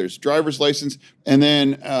jobs, their driver's license, and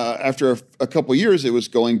then after a couple of years, it was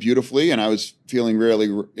going beautifully, and I was feeling really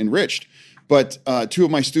enriched. But 2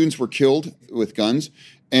 of my students were killed with guns.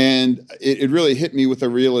 And it really hit me with a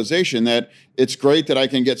realization that it's great that I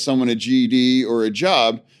can get someone a GED or a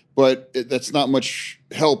job, but that's not much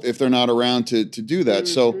help if they're not around to do that.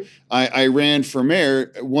 Mm-hmm. So I ran for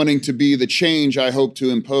mayor wanting to be the change I hope to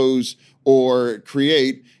impose or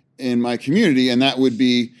create in my community. And that would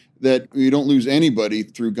be that you don't lose anybody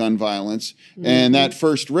through gun violence. Mm-hmm. And that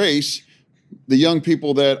first race, the young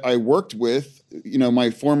people that I worked with, my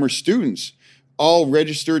former students, all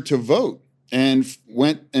registered to vote and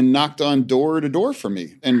went and knocked on door to door for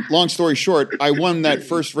me. And long story short, I won that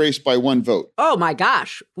first race by 1 vote. Oh my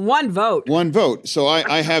gosh, 1 vote. 1 vote. So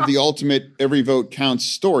I have the ultimate every vote counts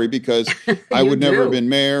story because I would never have been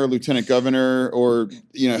mayor, lieutenant governor, or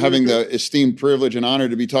having the esteemed privilege and honor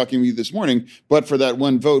to be talking with you this morning, but for that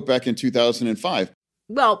 1 vote back in 2005.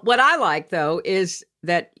 Well, what I like, though, is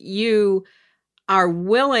that you are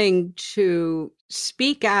willing to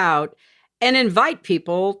speak out and invite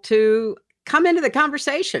people to come into the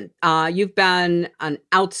conversation. You've been an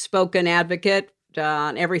outspoken advocate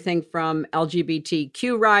on everything from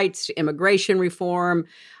LGBTQ rights to immigration reform,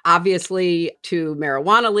 obviously to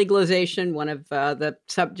marijuana legalization, one of the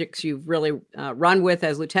subjects you've really run with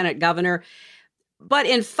as lieutenant governor. But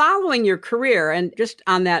in following your career, and just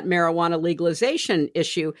on that marijuana legalization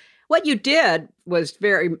issue, what you did was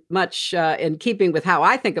very much in keeping with how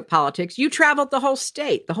I think of politics. You traveled the whole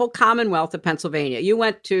state, the whole Commonwealth of Pennsylvania. You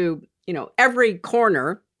went to every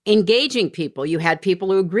corner, engaging people. You had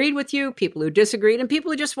people who agreed with you, people who disagreed, and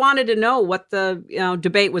people who just wanted to know what the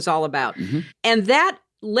debate was all about. Mm-hmm. And that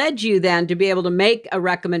led you then to be able to make a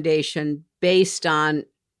recommendation based on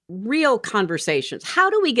real conversations. How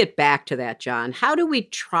do we get back to that, John? How do we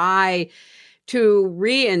try to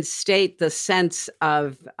reinstate the sense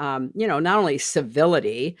of, not only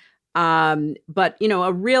civility, but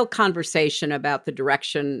a real conversation about the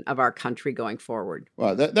direction of our country going forward?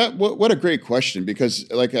 Wow, what a great question, because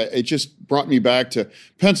it just brought me back to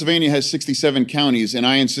Pennsylvania has 67 counties, and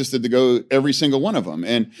I insisted to go every single one of them.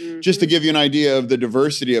 And just to give you an idea of the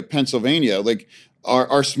diversity of Pennsylvania,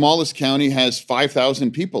 our smallest county has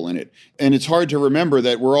 5,000 people in it. And it's hard to remember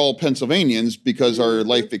that we're all Pennsylvanians because our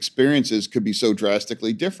life experiences could be so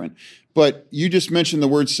drastically different. But you just mentioned the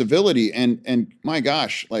word civility, and my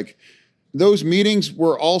gosh, those meetings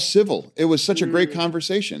were all civil. It was such a great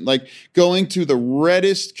conversation. Going to the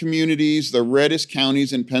reddest communities, the reddest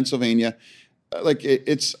counties in Pennsylvania,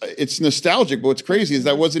 it's nostalgic, but what's crazy is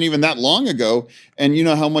that wasn't even that long ago. And you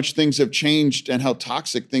know how much things have changed and how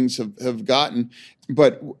toxic things have gotten.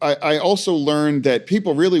 But I also learned that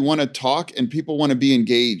people really want to talk and people want to be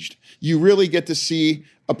engaged. You really get to see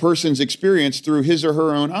a person's experience through his or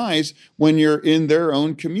her own eyes when you're in their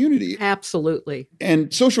own community. Absolutely.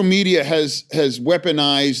 And social media has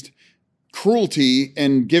weaponized cruelty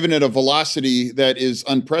and given it a velocity that is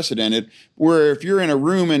unprecedented, where if you're in a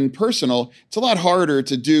room and personal, it's a lot harder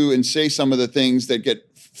to do and say some of the things that get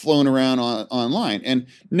flown around online. And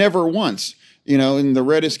never once, in the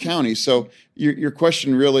reddest county. So your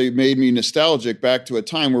question really made me nostalgic back to a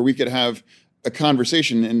time where we could have a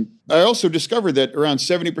conversation. And I also discovered that around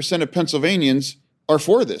 70% of Pennsylvanians are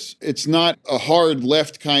for this. It's not a hard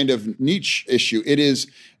left kind of niche issue. It is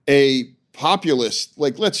a populist,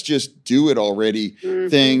 let's just do it already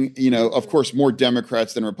thing. Of course, more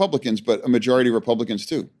Democrats than Republicans, but a majority of Republicans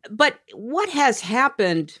too. But what has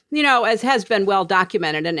happened, as has been well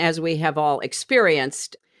documented and as we have all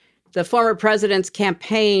experienced, The former president's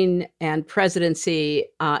campaign and presidency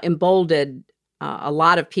emboldened a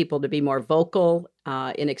lot of people to be more vocal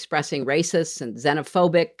in expressing racist and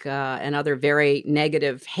xenophobic and other very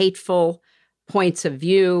negative, hateful points of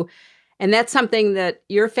view. And that's something that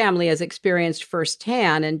your family has experienced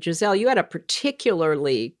firsthand. And Giselle, you had a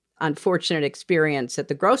particularly unfortunate experience at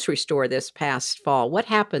the grocery store this past fall. What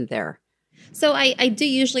happened there? So I do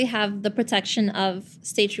usually have the protection of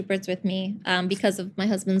state troopers with me because of my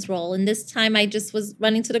husband's role. And this time I just was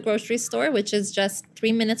running to the grocery store, which is just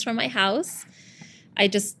 3 minutes from my house. I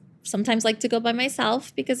just sometimes like to go by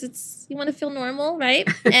myself because you want to feel normal, right?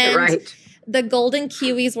 And right. The golden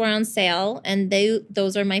kiwis were on sale, and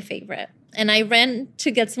those are my favorite. And I ran to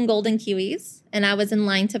get some golden kiwis, and I was in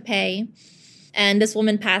line to pay. And this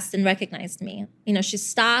woman passed and recognized me. She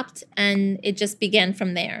stopped, and it just began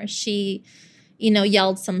from there. She,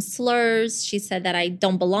 yelled some slurs. She said that I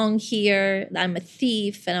don't belong here, that I'm a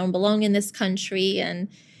thief, and I don't belong in this country. And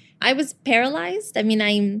I was paralyzed. I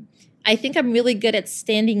mean, I think I'm really good at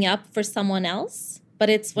standing up for someone else, but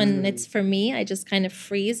it's when it's for me, I just kind of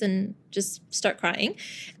freeze and just start crying.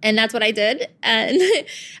 And that's what I did. And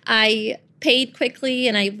I paid quickly,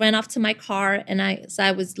 and I ran off to my car, and as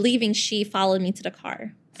I was leaving, she followed me to the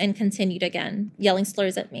car and continued again, yelling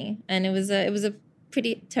slurs at me. And it was a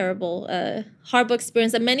pretty terrible, horrible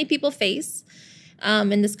experience that many people face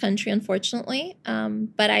in this country, unfortunately.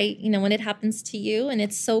 But when it happens to you and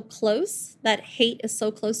it's so close, that hate is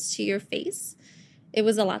so close to your face, it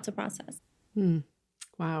was a lot to process.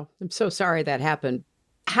 Wow. I'm so sorry that happened.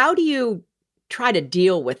 How do you try to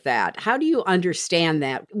deal with that? How do you understand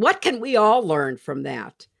that? What can we all learn from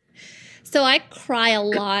that? So I cry a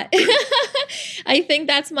lot. I think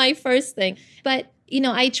that's my first thing. But,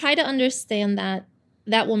 I try to understand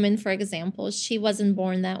that woman, for example, she wasn't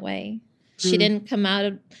born that way. She didn't come out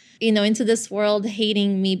of, into this world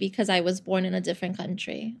hating me because I was born in a different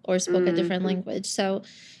country or spoke a different language. So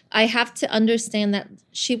I have to understand that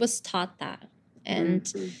she was taught that.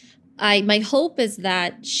 And my hope is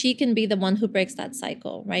that she can be the one who breaks that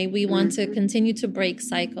cycle, right? We want to continue to break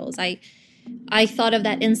cycles. I thought of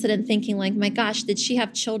that incident thinking like, my gosh, did she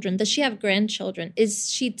have children? Does she have grandchildren? Is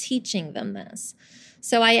she teaching them this?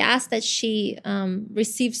 So I asked that she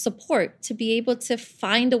receive support to be able to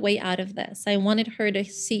find a way out of this. I wanted her to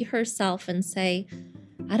see herself and say,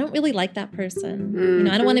 I don't really like that person.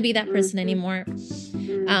 I don't want to be that person anymore.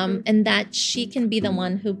 And that she can be the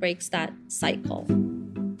one who breaks that cycle.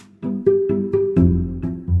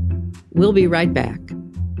 We'll be right back.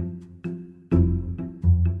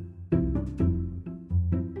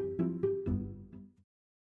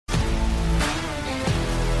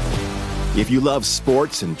 If you love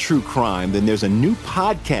sports and true crime, then there's a new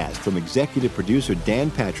podcast from executive producer Dan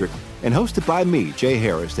Patrick and hosted by me, Jay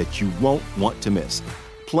Harris, that you won't want to miss.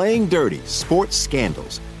 Playing Dirty: Sports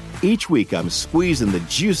Scandals. Each week, I'm squeezing the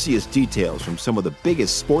juiciest details from some of the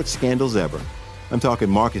biggest sports scandals ever. I'm talking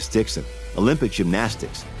Marcus Dixon, Olympic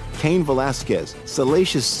gymnastics, Cain Velasquez,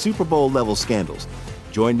 salacious Super Bowl-level scandals.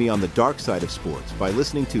 Join me on the dark side of sports by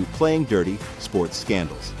listening to Playing Dirty: Sports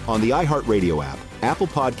Scandals on the iHeartRadio app, Apple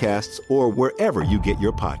Podcasts, or wherever you get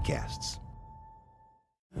your podcasts.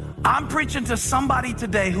 I'm preaching to somebody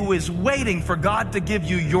today who is waiting for God to give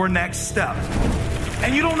you your next step.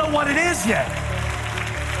 And you don't know what it is yet.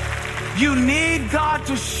 You need God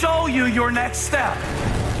to show you your next step.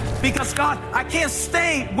 Because God, I can't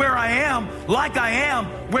stay where I am, like I am,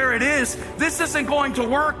 where it is. This isn't going to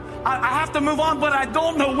work. I have to move on, but I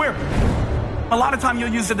don't know where. A lot of time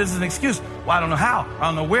you'll use it as an excuse. Well, I don't know how. I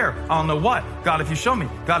don't know where. I don't know what. God, if you show me.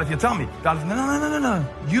 God, if you tell me. God, if... No.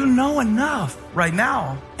 You know enough right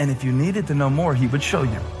now. And if you needed to know more, he would show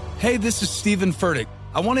you. Hey, this is Stephen Furtick.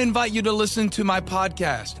 I want to invite you to listen to my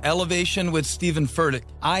podcast, Elevation with Stephen Furtick.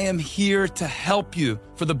 I am here to help you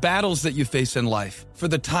for the battles that you face in life, for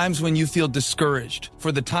the times when you feel discouraged,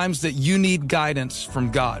 for the times that you need guidance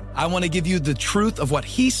from God. I want to give you the truth of what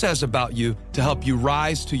he says about you to help you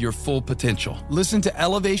rise to your full potential. Listen to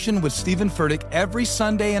Elevation with Stephen Furtick every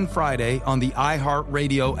Sunday and Friday on the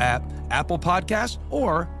iHeartRadio app, Apple Podcasts,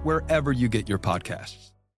 or wherever you get your podcasts.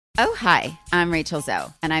 Oh, hi, I'm Rachel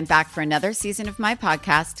Zoe, and I'm back for another season of my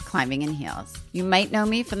podcast, Climbing in Heels. You might know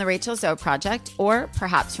me from the Rachel Zoe Project, or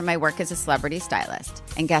perhaps from my work as a celebrity stylist.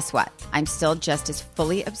 And guess what? I'm still just as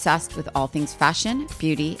fully obsessed with all things fashion,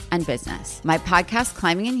 beauty, and business. My podcast,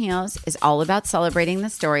 Climbing in Heels, is all about celebrating the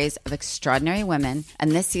stories of extraordinary women,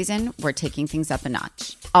 and this season, we're taking things up a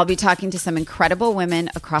notch. I'll be talking to some incredible women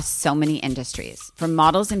across so many industries, from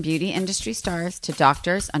models and beauty industry stars to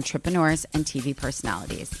doctors, entrepreneurs, and TV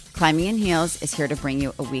personalities. Climbing in Heels is here to bring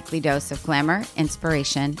you a weekly dose of glamour,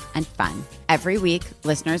 inspiration, and fun every Every week,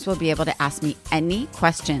 listeners will be able to ask me any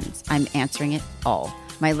questions. I'm answering it all.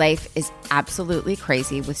 My life is absolutely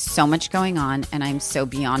crazy with so much going on, and I'm so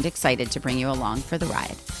beyond excited to bring you along for the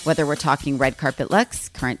ride. Whether we're talking red carpet looks,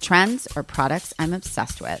 current trends, or products I'm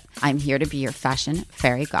obsessed with, I'm here to be your fashion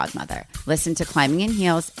fairy godmother. Listen to Climbing in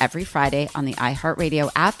Heels every Friday on the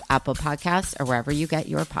iHeartRadio app, Apple Podcasts, or wherever you get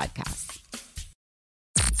your podcasts.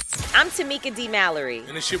 I'm Tamika D. Mallory.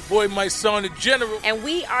 And it's your boy, my son, the General. And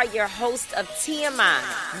we are your hosts of TMI.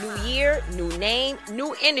 New year, new name,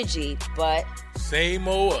 new energy, but same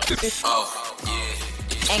old us. Oh,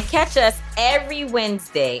 yeah. And catch us every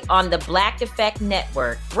Wednesday on the Black Effect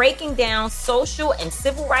Network, breaking down social and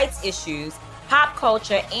civil rights issues, pop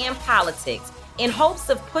culture, and politics in hopes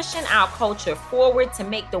of pushing our culture forward to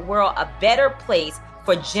make the world a better place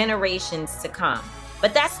for generations to come.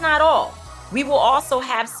 But that's not all. We will also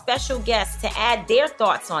have special guests to add their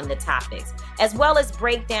thoughts on the topics, as well as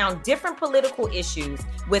break down different political issues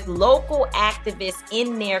with local activists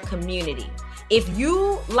in their community. If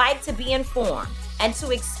you like to be informed and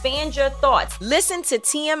to expand your thoughts, listen to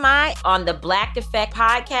TMI on the Black Effect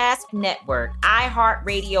Podcast Network,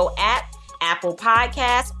 iHeartRadio app, Apple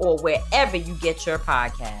Podcasts, or wherever you get your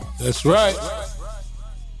podcasts. That's right.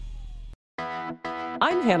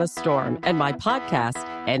 I'm Hannah Storm, and my podcast,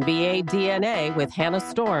 NBA DNA with Hannah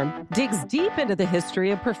Storm, digs deep into the history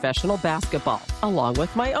of professional basketball, along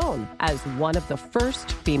with my own, as one of the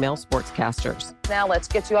first female sportscasters. Now let's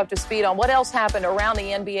get you up to speed on what else happened around the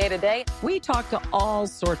NBA today. We talk to all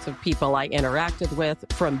sorts of people I interacted with,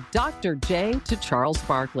 from Dr. J to Charles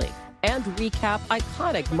Barkley, and recap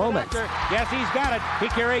iconic moments. Yes, he's got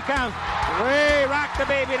it. Here he comes. Way rock the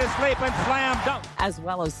baby to sleep and slam dunk. As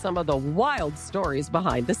well as some of the wild stories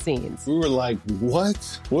behind the scenes. We were like,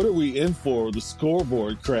 what? What are we in for? The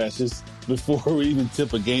scoreboard crashes before we even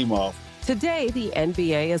tip a game off. Today, the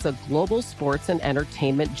NBA is a global sports and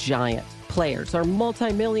entertainment giant. Players are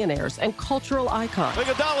multimillionaires and cultural icons.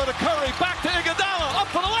 Iguodala to Curry, back to Iguodala, up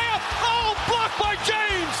for the layup. Oh, blocked by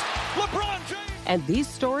James. LeBron James. And these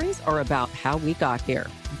stories are about how we got here,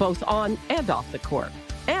 both on and off the court.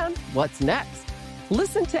 And what's next?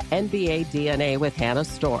 Listen to NBA DNA with Hannah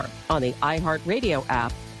Storm on the iHeartRadio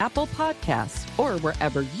app, Apple Podcasts, or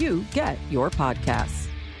wherever you get your podcasts.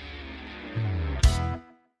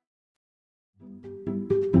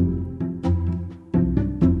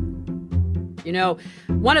 You know,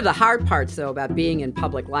 one of the hard parts, though, about being in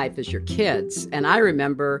public life is your kids. And I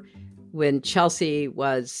remember when Chelsea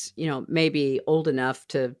was, maybe old enough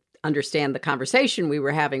to understand the conversation we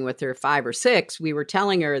were having with her, 5 or 6, we were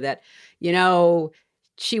telling her that,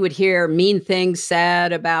 she would hear mean things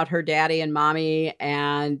said about her daddy and mommy.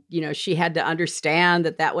 And, she had to understand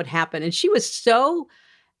that would happen. And she was so,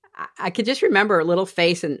 I could just remember her little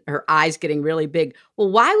face and her eyes getting really big.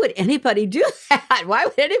 Well, why would anybody do that? Why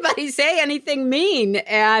would anybody say anything mean?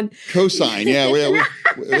 And cosign,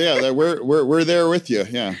 we're there with you,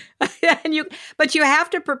 yeah. But you have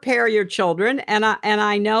to prepare your children, and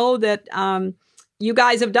I know that you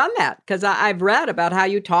guys have done that, because I've read about how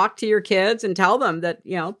you talk to your kids and tell them that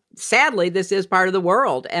sadly this is part of the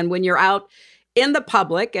world, and when you're out in the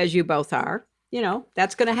public, as you both are,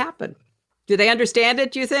 that's going to happen. Do they understand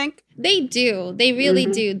it, do you think? They do. They really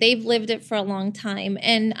do. They've lived it for a long time.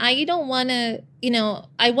 And I don't want to,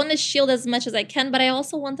 I want to shield as much as I can, but I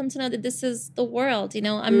also want them to know that this is the world.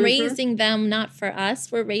 I'm raising them not for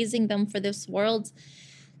us. We're raising them for this world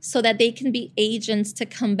so that they can be agents to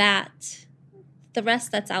combat the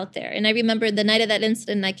rest that's out there. And I remember the night of that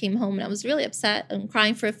incident, I came home and I was really upset and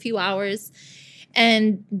crying for a few hours.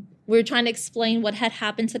 And we were trying to explain what had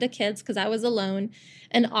happened to the kids because I was alone.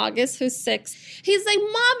 And August, who's 6, he's like,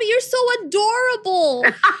 Mommy, you're so adorable.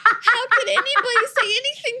 How could anybody say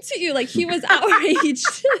anything to you? Like, he was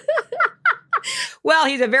outraged. Well,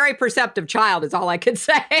 he's a very perceptive child, is all I could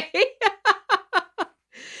say.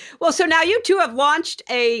 Well, so now you two have launched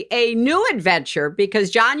a new adventure because,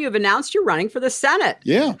 John, you've announced you're running for the Senate.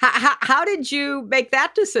 Yeah. How did you make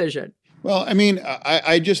that decision? Well, I mean,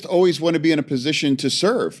 I just always want to be in a position to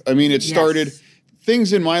serve. I mean, it started,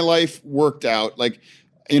 things in my life worked out. Like,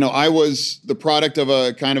 I was the product of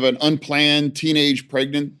a kind of an unplanned teenage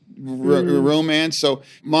pregnant romance. So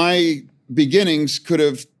my beginnings could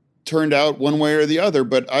have turned out one way or the other,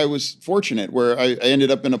 but I was fortunate where I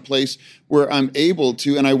ended up in a place where I'm able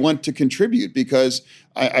to, and I want to contribute because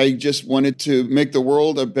I just wanted to make the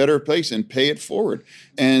world a better place and pay it forward.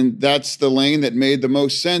 And that's the lane that made the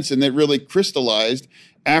most sense and that really crystallized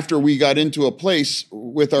after we got into a place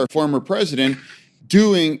with our former president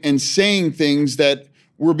doing and saying things that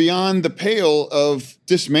were beyond the pale of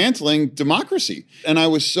dismantling democracy. And I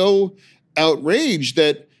was so outraged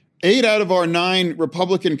that 8 out of our 9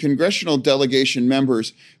 Republican congressional delegation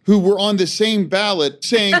members who were on the same ballot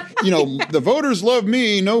saying, the voters love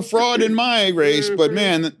me, no fraud in my race, but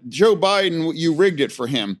man, Joe Biden, you rigged it for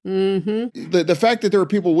him. The fact that there are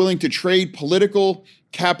people willing to trade political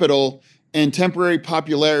capital and temporary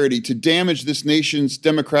popularity to damage this nation's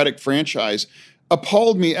democratic franchise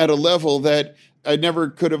appalled me at a level that I never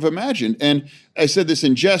could have imagined. And I said this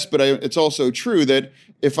in jest, but it's also true that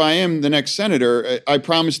if I am the next senator, I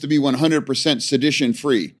promise to be 100% sedition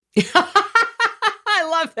free. I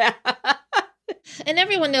love that. And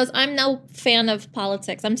everyone knows I'm no fan of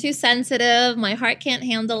politics. I'm too sensitive. My heart can't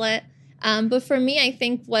handle it. But for me, I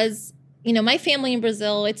think was, my family in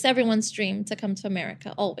Brazil, it's everyone's dream to come to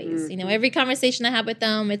America, always. Every conversation I have with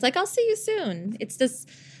them, it's like, I'll see you soon. It's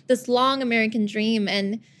this long American dream.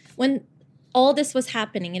 And when all this was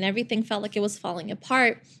happening and everything felt like it was falling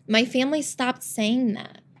apart, my family stopped saying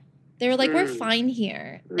that. They were like, we're fine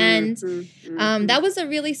here. And that was a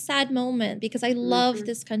really sad moment because I love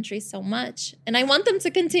this country so much. And I want them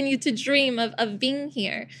to continue to dream of being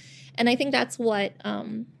here. And I think that's what,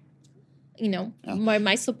 my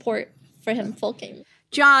support for him full came.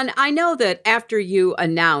 John, I know that after you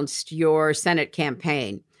announced your Senate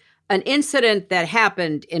campaign, an incident that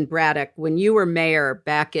happened in Braddock when you were mayor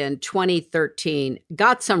back in 2013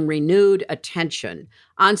 got some renewed attention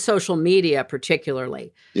on social media,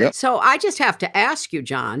 particularly. Yep. So I just have to ask you,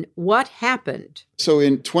 John, what happened? So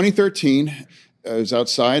in 2013, I was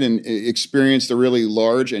outside and experienced a really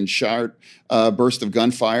large and sharp burst of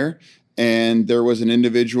gunfire. And there was an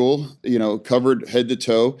individual, covered head to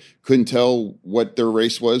toe, couldn't tell what their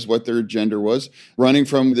race was, what their gender was, running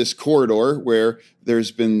from this corridor where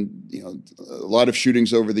there's been, a lot of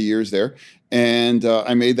shootings over the years there. And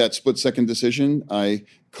I made that split-second decision. I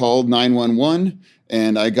called 911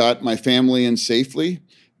 and I got my family in safely.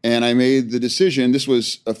 And I made the decision. This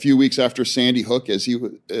was a few weeks after Sandy Hook, as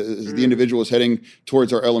the individual was heading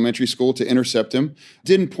towards our elementary school to intercept him.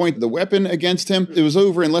 Didn't point the weapon against him. It was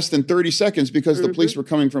over in less than 30 seconds because the police were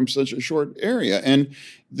coming from such a short area. And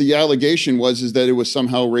the allegation was that it was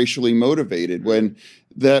somehow racially motivated when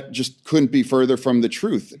that just couldn't be further from the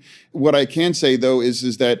truth. What I can say, though,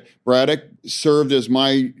 is that Braddock served as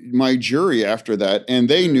my jury after that, and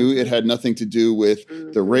they knew it had nothing to do with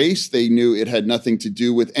the race. They knew it had nothing to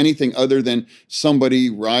do with anything other than somebody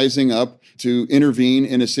rising up to intervene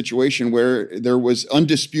in a situation where there was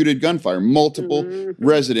undisputed gunfire. Multiple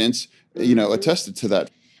residents, attested to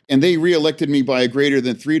that. And they reelected me by a greater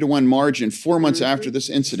than 3-1 margin 4 months after this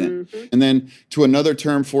incident. And then to another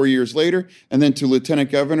term 4 years later, and then to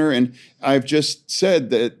lieutenant governor. And I've just said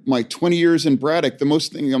that my 20 years in Braddock, the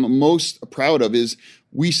most thing I'm most proud of is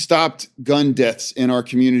we stopped gun deaths in our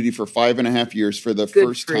community for 5.5 years for the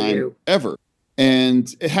first time ever.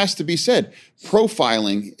 And it has to be said,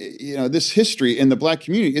 profiling, this history in the Black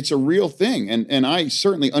community, it's a real thing. And I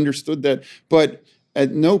certainly understood that. But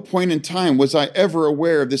at no point in time was I ever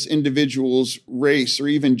aware of this individual's race or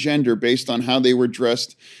even gender based on how they were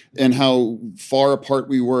dressed and how far apart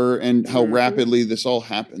we were and how rapidly this all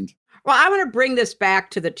happened. Well, I want to bring this back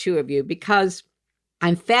to the two of you because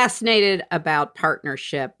I'm fascinated about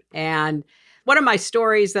partnership. And one of my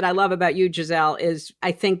stories that I love about you, Giselle, is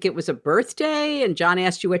I think it was a birthday and John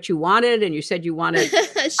asked you what you wanted and you said you wanted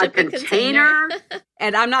a container.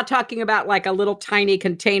 And I'm not talking about like a little tiny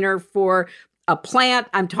container for a plant.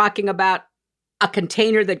 I'm talking about a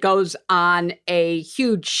container that goes on a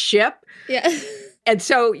huge ship. Yeah. And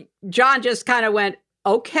so John just kind of went,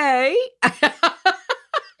 okay.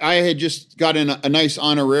 I had just gotten a nice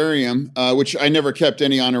honorarium, which I never kept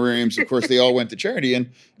any honorariums. Of course, they all went to charity.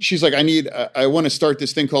 And she's like, I want to start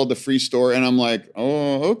this thing called the Free Store. And I'm like,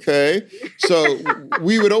 oh, okay. So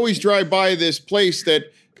we would always drive by this place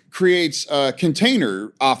that creates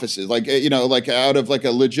container offices, like out of like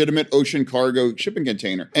a legitimate ocean cargo shipping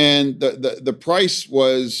container. And the price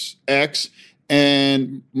was X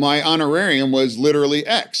and my honorarium was literally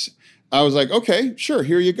X. I was like, okay, sure,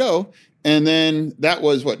 here you go. And then that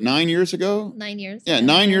was 9 years ago? 9 years. Yeah,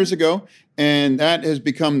 9 years ago. And that has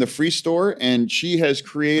become the Free Store. And she has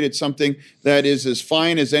created something that is as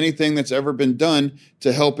fine as anything that's ever been done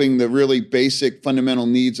to helping the really basic fundamental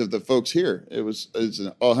needs of the folks here. It's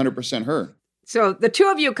 100% her. So the two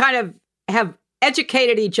of you kind of have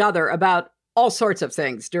educated each other about all sorts of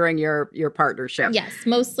things during your partnership. Yes,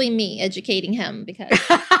 mostly me educating him because...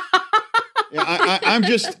 Yeah,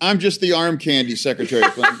 I'm just the arm candy secretary.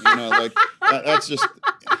 That's just.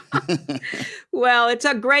 Well, it's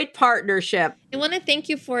a great partnership. I want to thank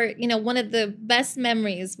you for, one of the best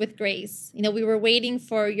memories with Grace. We were waiting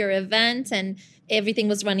for your event and everything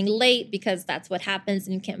was running late because that's what happens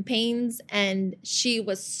in campaigns. And she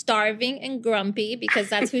was starving and grumpy because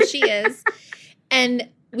that's who she is. And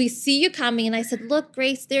we see you coming. And I said, look,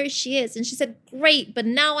 Grace, there she is. And she said, great, but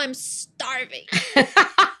now I'm starving.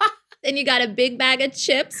 And you got a big bag of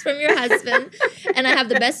chips from your husband. And I have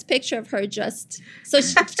the best picture of her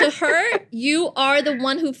to her, you are the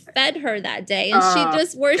one who fed her that day. And she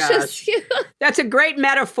just worships you. That's a great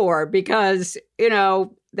metaphor because,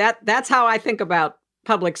 that's how I think about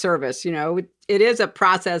public service. It is a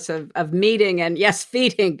process of meeting and, yes,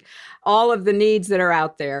 feeding all of the needs that are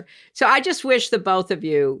out there. So I just wish the both of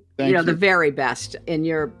you, the very best in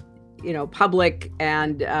your public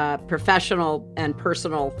and professional and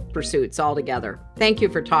personal pursuits all together. Thank you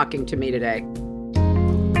for talking to me today.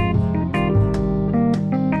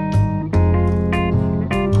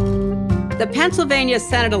 The Pennsylvania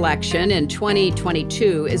Senate election in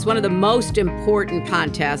 2022 is one of the most important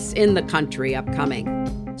contests in the country upcoming.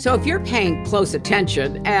 So if you're paying close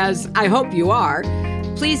attention, as I hope you are,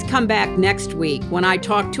 please come back next week when I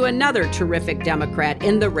talk to another terrific Democrat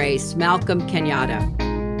in the race, Malcolm Kenyatta.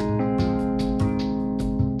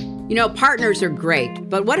 Partners are great,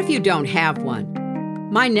 but what if you don't have one?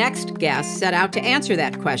 My next guest set out to answer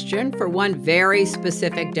that question for one very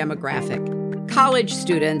specific demographic: college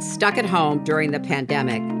students stuck at home during the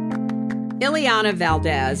pandemic. Ileana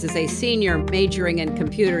Valdez is a senior majoring in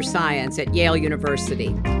computer science at Yale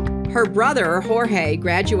University. Her brother, Jorge,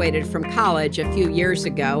 graduated from college a few years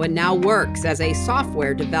ago and now works as a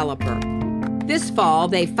software developer. This fall,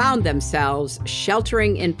 they found themselves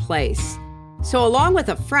sheltering in place. So along with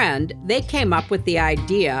a friend, they came up with the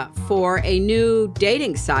idea for a new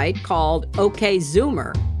dating site called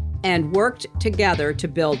OkZoomer and worked together to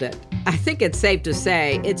build it. I think it's safe to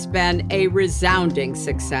say it's been a resounding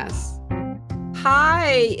success.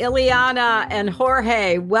 Hi, Ileana and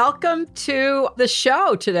Jorge. Welcome to the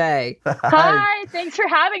show today. Hi, thanks for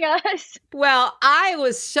having us. Well, I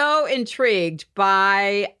was so intrigued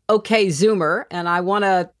by OkZoomer, and I want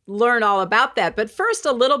to learn all about that. But first,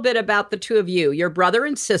 a little bit about the two of you, your brother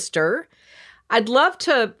and sister. I'd love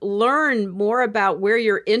to learn more about where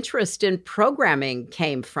your interest in programming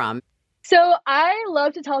came from. So I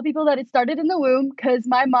love to tell people that it started in the womb because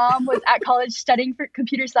my mom was at college studying for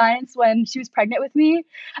computer science when she was pregnant with me.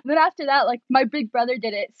 And then after that, my big brother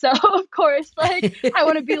did it. So of course, I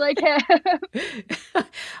want to be like him.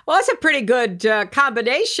 Well, that's a pretty good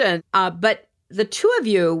combination. But the two of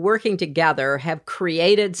you working together have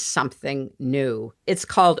created something new. It's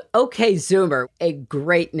called OkZoomer, a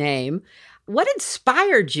great name. What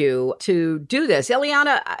inspired you to do this?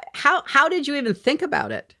 Ileana, how did you even think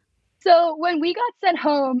about it? So when we got sent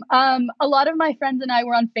home, a lot of my friends and I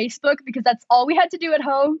were on Facebook because that's all we had to do at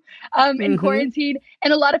home in quarantine.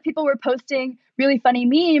 And a lot of people were posting really funny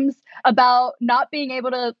memes about not being able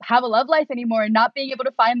to have a love life anymore and not being able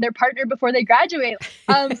to find their partner before they graduate.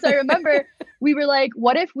 So I remember we were like,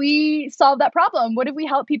 what if we solve that problem? What if we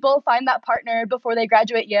help people find that partner before they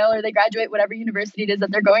graduate Yale or they graduate whatever university it is that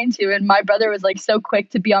they're going to? And my brother was so quick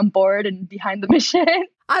to be on board and behind the mission.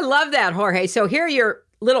 I love that, Jorge. So here your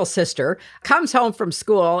little sister comes home from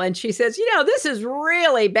school and she says, this is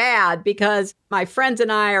really bad because my friends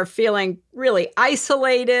and I are feeling really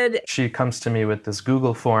isolated. She comes to me with this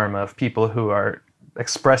Google form of people who are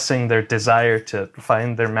expressing their desire to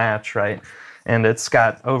find their match, right? And it's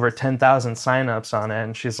got over 10,000 signups on it.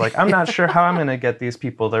 And she's like, I'm not sure how I'm going to get these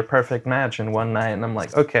people their perfect match in one night. And I'm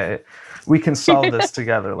like, okay, we can solve this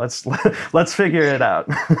together. Let's figure it out.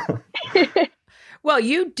 Well,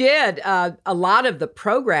 you did a lot of the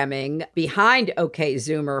programming behind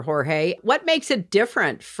OkZoomer, Jorge. What makes it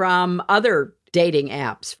different from other dating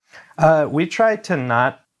apps? We try to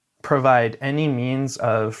not provide any means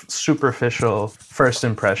of superficial first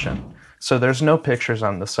impression. So there's no pictures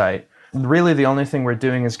on the site. Really, the only thing we're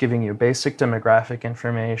doing is giving you basic demographic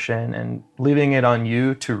information and leaving it on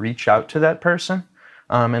you to reach out to that person.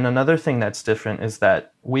 And another thing that's different is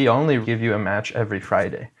that we only give you a match every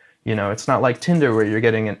Friday. It's not like Tinder where you're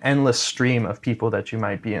getting an endless stream of people that you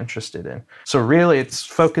might be interested in. So really, it's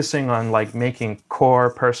focusing on making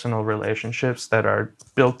core personal relationships that are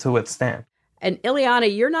built to withstand. And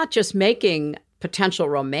Ileana, you're not just making potential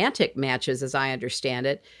romantic matches, as I understand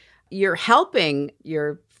it. You're helping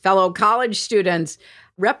your fellow college students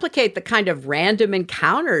replicate the kind of random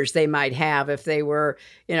encounters they might have if they were,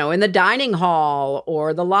 in the dining hall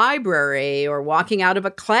or the library or walking out of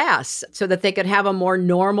a class so that they could have a more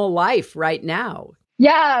normal life right now.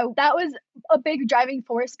 Yeah, that was a big driving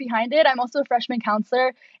force behind it. I'm also a freshman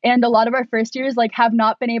counselor, and a lot of our first years have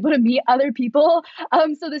not been able to meet other people.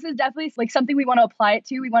 So this is definitely something we want to apply it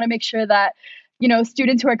to. We want to make sure that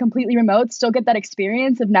students who are completely remote still get that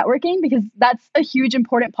experience of networking, because that's a huge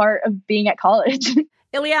important part of being at college.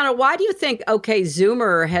 Ileana, why do you think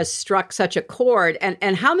OKZoomer has struck such a chord,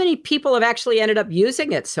 and how many people have actually ended up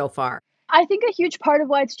using it so far? I think a huge part of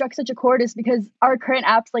why it struck such a chord is because our current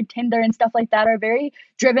apps like Tinder and stuff like that are very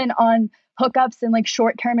driven on hookups and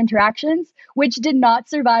short-term interactions, which did not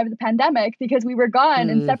survive the pandemic because we were gone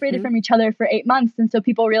and separated from each other for 8 months. And so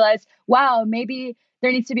people realized, wow, maybe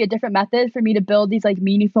there needs to be a different method for me to build these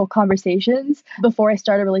meaningful conversations before I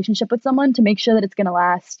start a relationship with someone to make sure that it's going to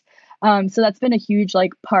last. So that's been a huge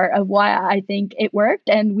part of why I think it worked.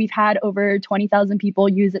 And we've had over 20,000 people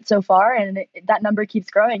use it so far, and that number keeps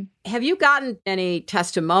growing. Have you gotten any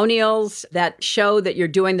testimonials that show that you're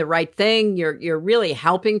doing the right thing? You're really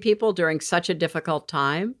helping people during such a difficult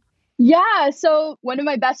time? Yeah, so one of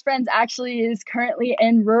my best friends actually is currently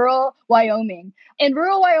in rural Wyoming. In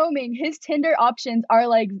rural Wyoming, his Tinder options are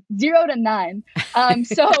 0 to 9.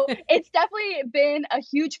 So it's definitely been a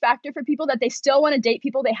huge factor for people that they still want to date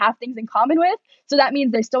people they have things in common with. So that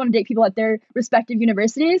means they still want to date people at their respective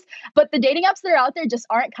universities. But the dating apps that are out there just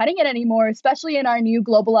aren't cutting it anymore, especially in our new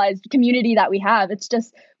globalized community that we have. It's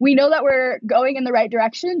just, we know that we're going in the right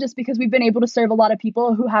direction just because we've been able to serve a lot of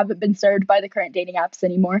people who haven't been served by the current dating apps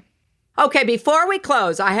anymore. Okay, before we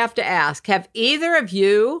close, I have to ask, have either of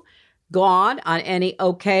you gone on any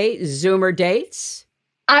OKZoomer dates?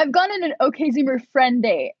 I've gone on an OKZoomer friend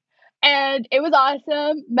date, and it was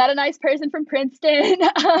awesome. Met a nice person from Princeton,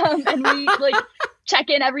 and we check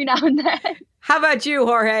in every now and then. How about you,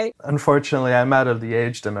 Jorge? Unfortunately, I'm out of the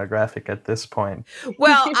age demographic at this point.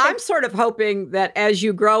 Well, I'm sort of hoping that as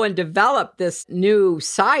you grow and develop this new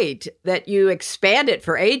site, that you expand it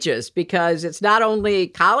for ages, because it's not only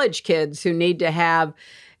college kids who need to have,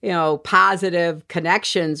 positive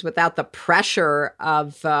connections without the pressure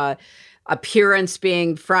of appearance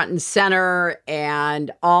being front and center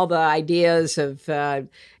and all the ideas of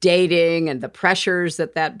dating and the pressures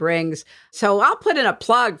that brings. So I'll put in a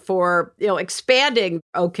plug for, expanding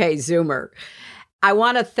OKZoomer. I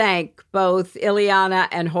want to thank both Ileana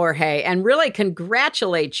and Jorge and really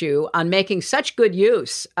congratulate you on making such good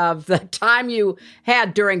use of the time you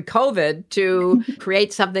had during COVID to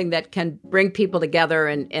create something that can bring people together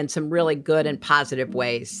in some really good and positive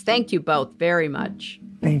ways. Thank you both very much.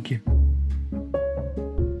 Thank you.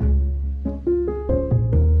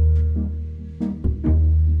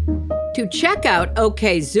 To check out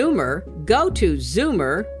OKZoomer, go to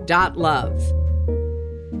zoomer.love.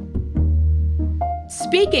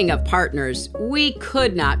 Speaking of partners, we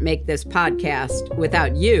could not make this podcast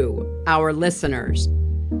without you, our listeners.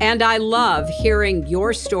 And I love hearing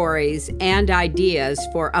your stories and ideas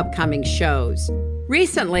for upcoming shows.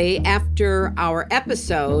 Recently, after our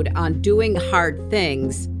episode on doing hard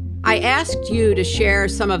things, I asked you to share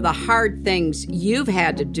some of the hard things you've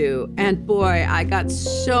had to do, and boy, I got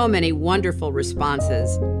so many wonderful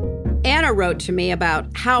responses. Anna wrote to me about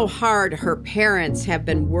how hard her parents have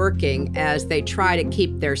been working as they try to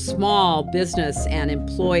keep their small business and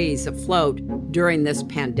employees afloat during this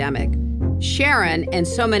pandemic. Sharon and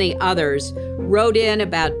so many others wrote in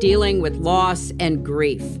about dealing with loss and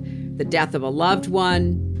grief, the death of a loved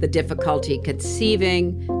one, the difficulty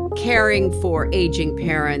conceiving, caring for aging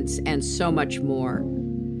parents, and so much more.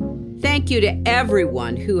 Thank you to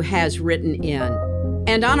everyone who has written in.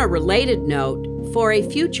 And on a related note, for a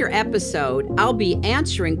future episode, I'll be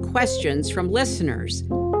answering questions from listeners.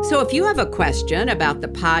 So if you have a question about the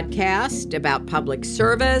podcast, about public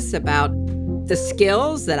service, about the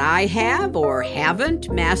skills that I have or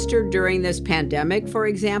haven't mastered during this pandemic, for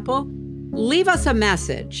example, leave us a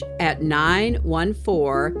message at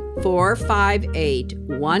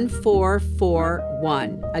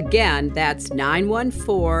 914-458-1441. Again, that's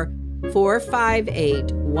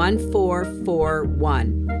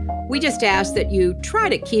 914-458-1441. We just ask that you try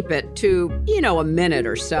to keep it to, a minute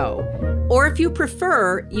or so. Or if you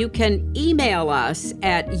prefer, you can email us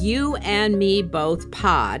at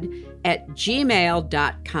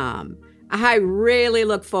youandmebothpod@gmail.com. I really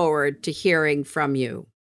look forward to hearing from you.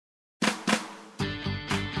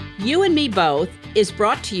 You and Me Both is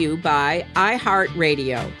brought to you by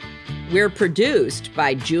iHeartRadio. We're produced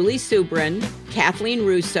by Julie Subrin, Kathleen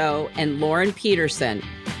Russo, and Lauren Peterson,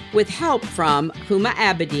 with help from Huma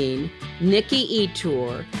Abedin, Nikki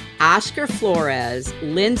Etour, Oscar Flores,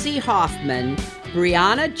 Lindsay Hoffman,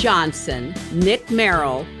 Brianna Johnson, Nick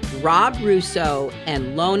Merrill, Rob Russo,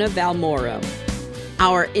 and Lona Valmoro.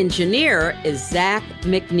 Our engineer is Zach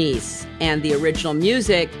McNeese, and the original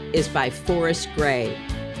music is by Forrest Gray.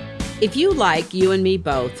 If you like You and Me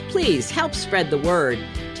Both, please help spread the word.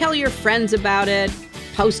 Tell your friends about it,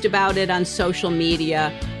 post about it on social media,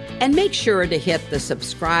 and make sure to hit the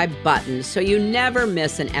subscribe button so you never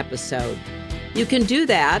miss an episode. You can do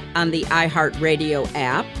that on the iHeartRadio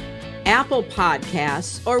app, Apple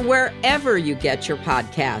Podcasts, or wherever you get your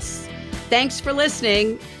podcasts. Thanks for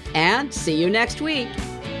listening, and see you next week.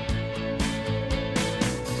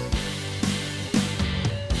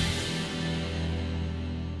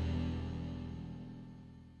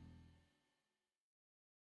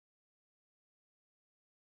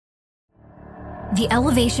 The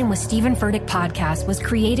Elevation with Stephen Furtick podcast was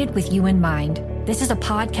created with you in mind. This is a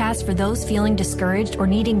podcast for those feeling discouraged or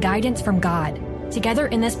needing guidance from God. Together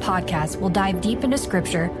in this podcast, we'll dive deep into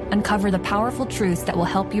Scripture, uncover the powerful truths that will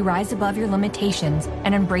help you rise above your limitations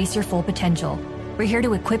and embrace your full potential. We're here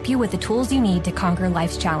to equip you with the tools you need to conquer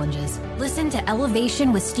life's challenges. Listen to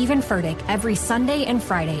Elevation with Stephen Furtick every Sunday and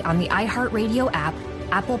Friday on the iHeartRadio app,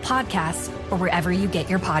 Apple Podcasts, or wherever you get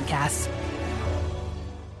your podcasts.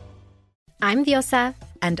 I'm Diosa.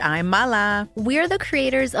 And I'm Mala. We're the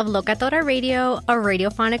creators of Locatora Radio, a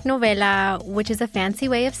radiophonic novela, which is a fancy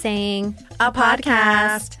way of saying a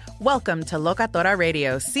podcast. Welcome to Locatora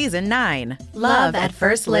Radio Season 9, Love at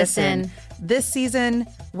First Listen. This season,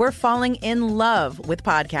 we're falling in love with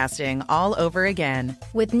podcasting all over again.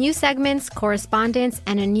 With new segments, correspondence,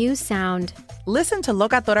 and a new sound. Listen to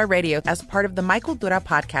Locatora Radio as part of the My Cultura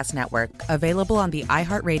Podcast Network, available on the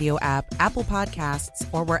iHeartRadio app, Apple Podcasts,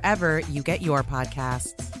 or wherever you get your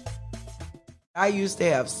podcasts. I used to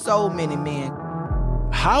have so many men.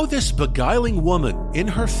 How this beguiling woman in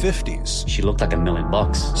her 50s, she looked like $1 million,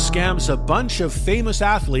 scams a bunch of famous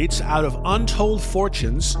athletes out of untold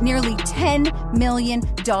fortunes. Nearly $10 million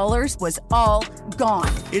was all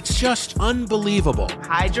gone. It's just unbelievable.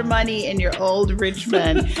 Hide your money in your old rich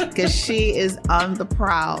man, because she is on the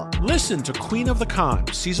prowl. Listen to Queen of the Con,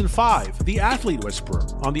 Season 5, The Athlete Whisperer,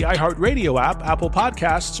 on the iHeartRadio app, Apple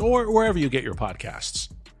Podcasts, or wherever you get your podcasts.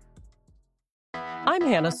 I'm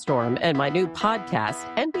Hannah Storm, and my new podcast,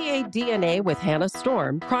 NBA DNA with Hannah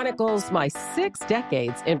Storm, chronicles my 6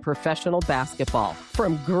 decades in professional basketball.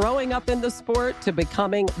 From growing up in the sport to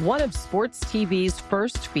becoming one of sports TV's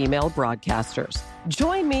first female broadcasters.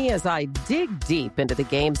 Join me as I dig deep into the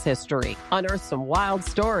game's history, unearth some wild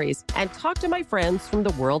stories, and talk to my friends from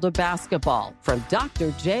the world of basketball, from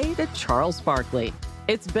Dr. J to Charles Barkley.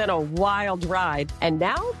 It's been a wild ride, and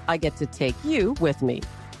now I get to take you with me.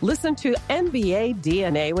 Listen to NBA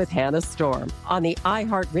DNA with Hannah Storm on the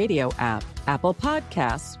iHeartRadio app, Apple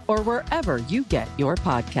Podcasts, or wherever you get your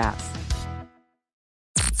podcasts.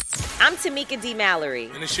 I'm Tamika D. Mallory.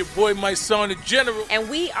 And it's your boy, my son, the General. And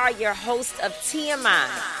we are your hosts of TMI.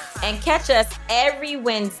 And catch us every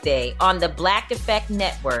Wednesday on the Black Effect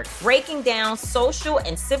Network, breaking down social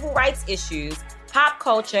and civil rights issues, pop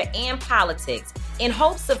culture, and politics in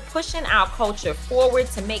hopes of pushing our culture forward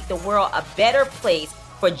to make the world a better place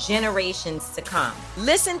for generations to come.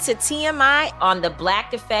 Listen to TMI on the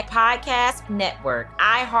Black Effect Podcast Network,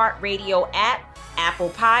 iHeartRadio app,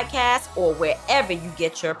 Apple Podcasts, or wherever you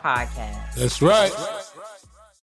get your podcasts. That's right.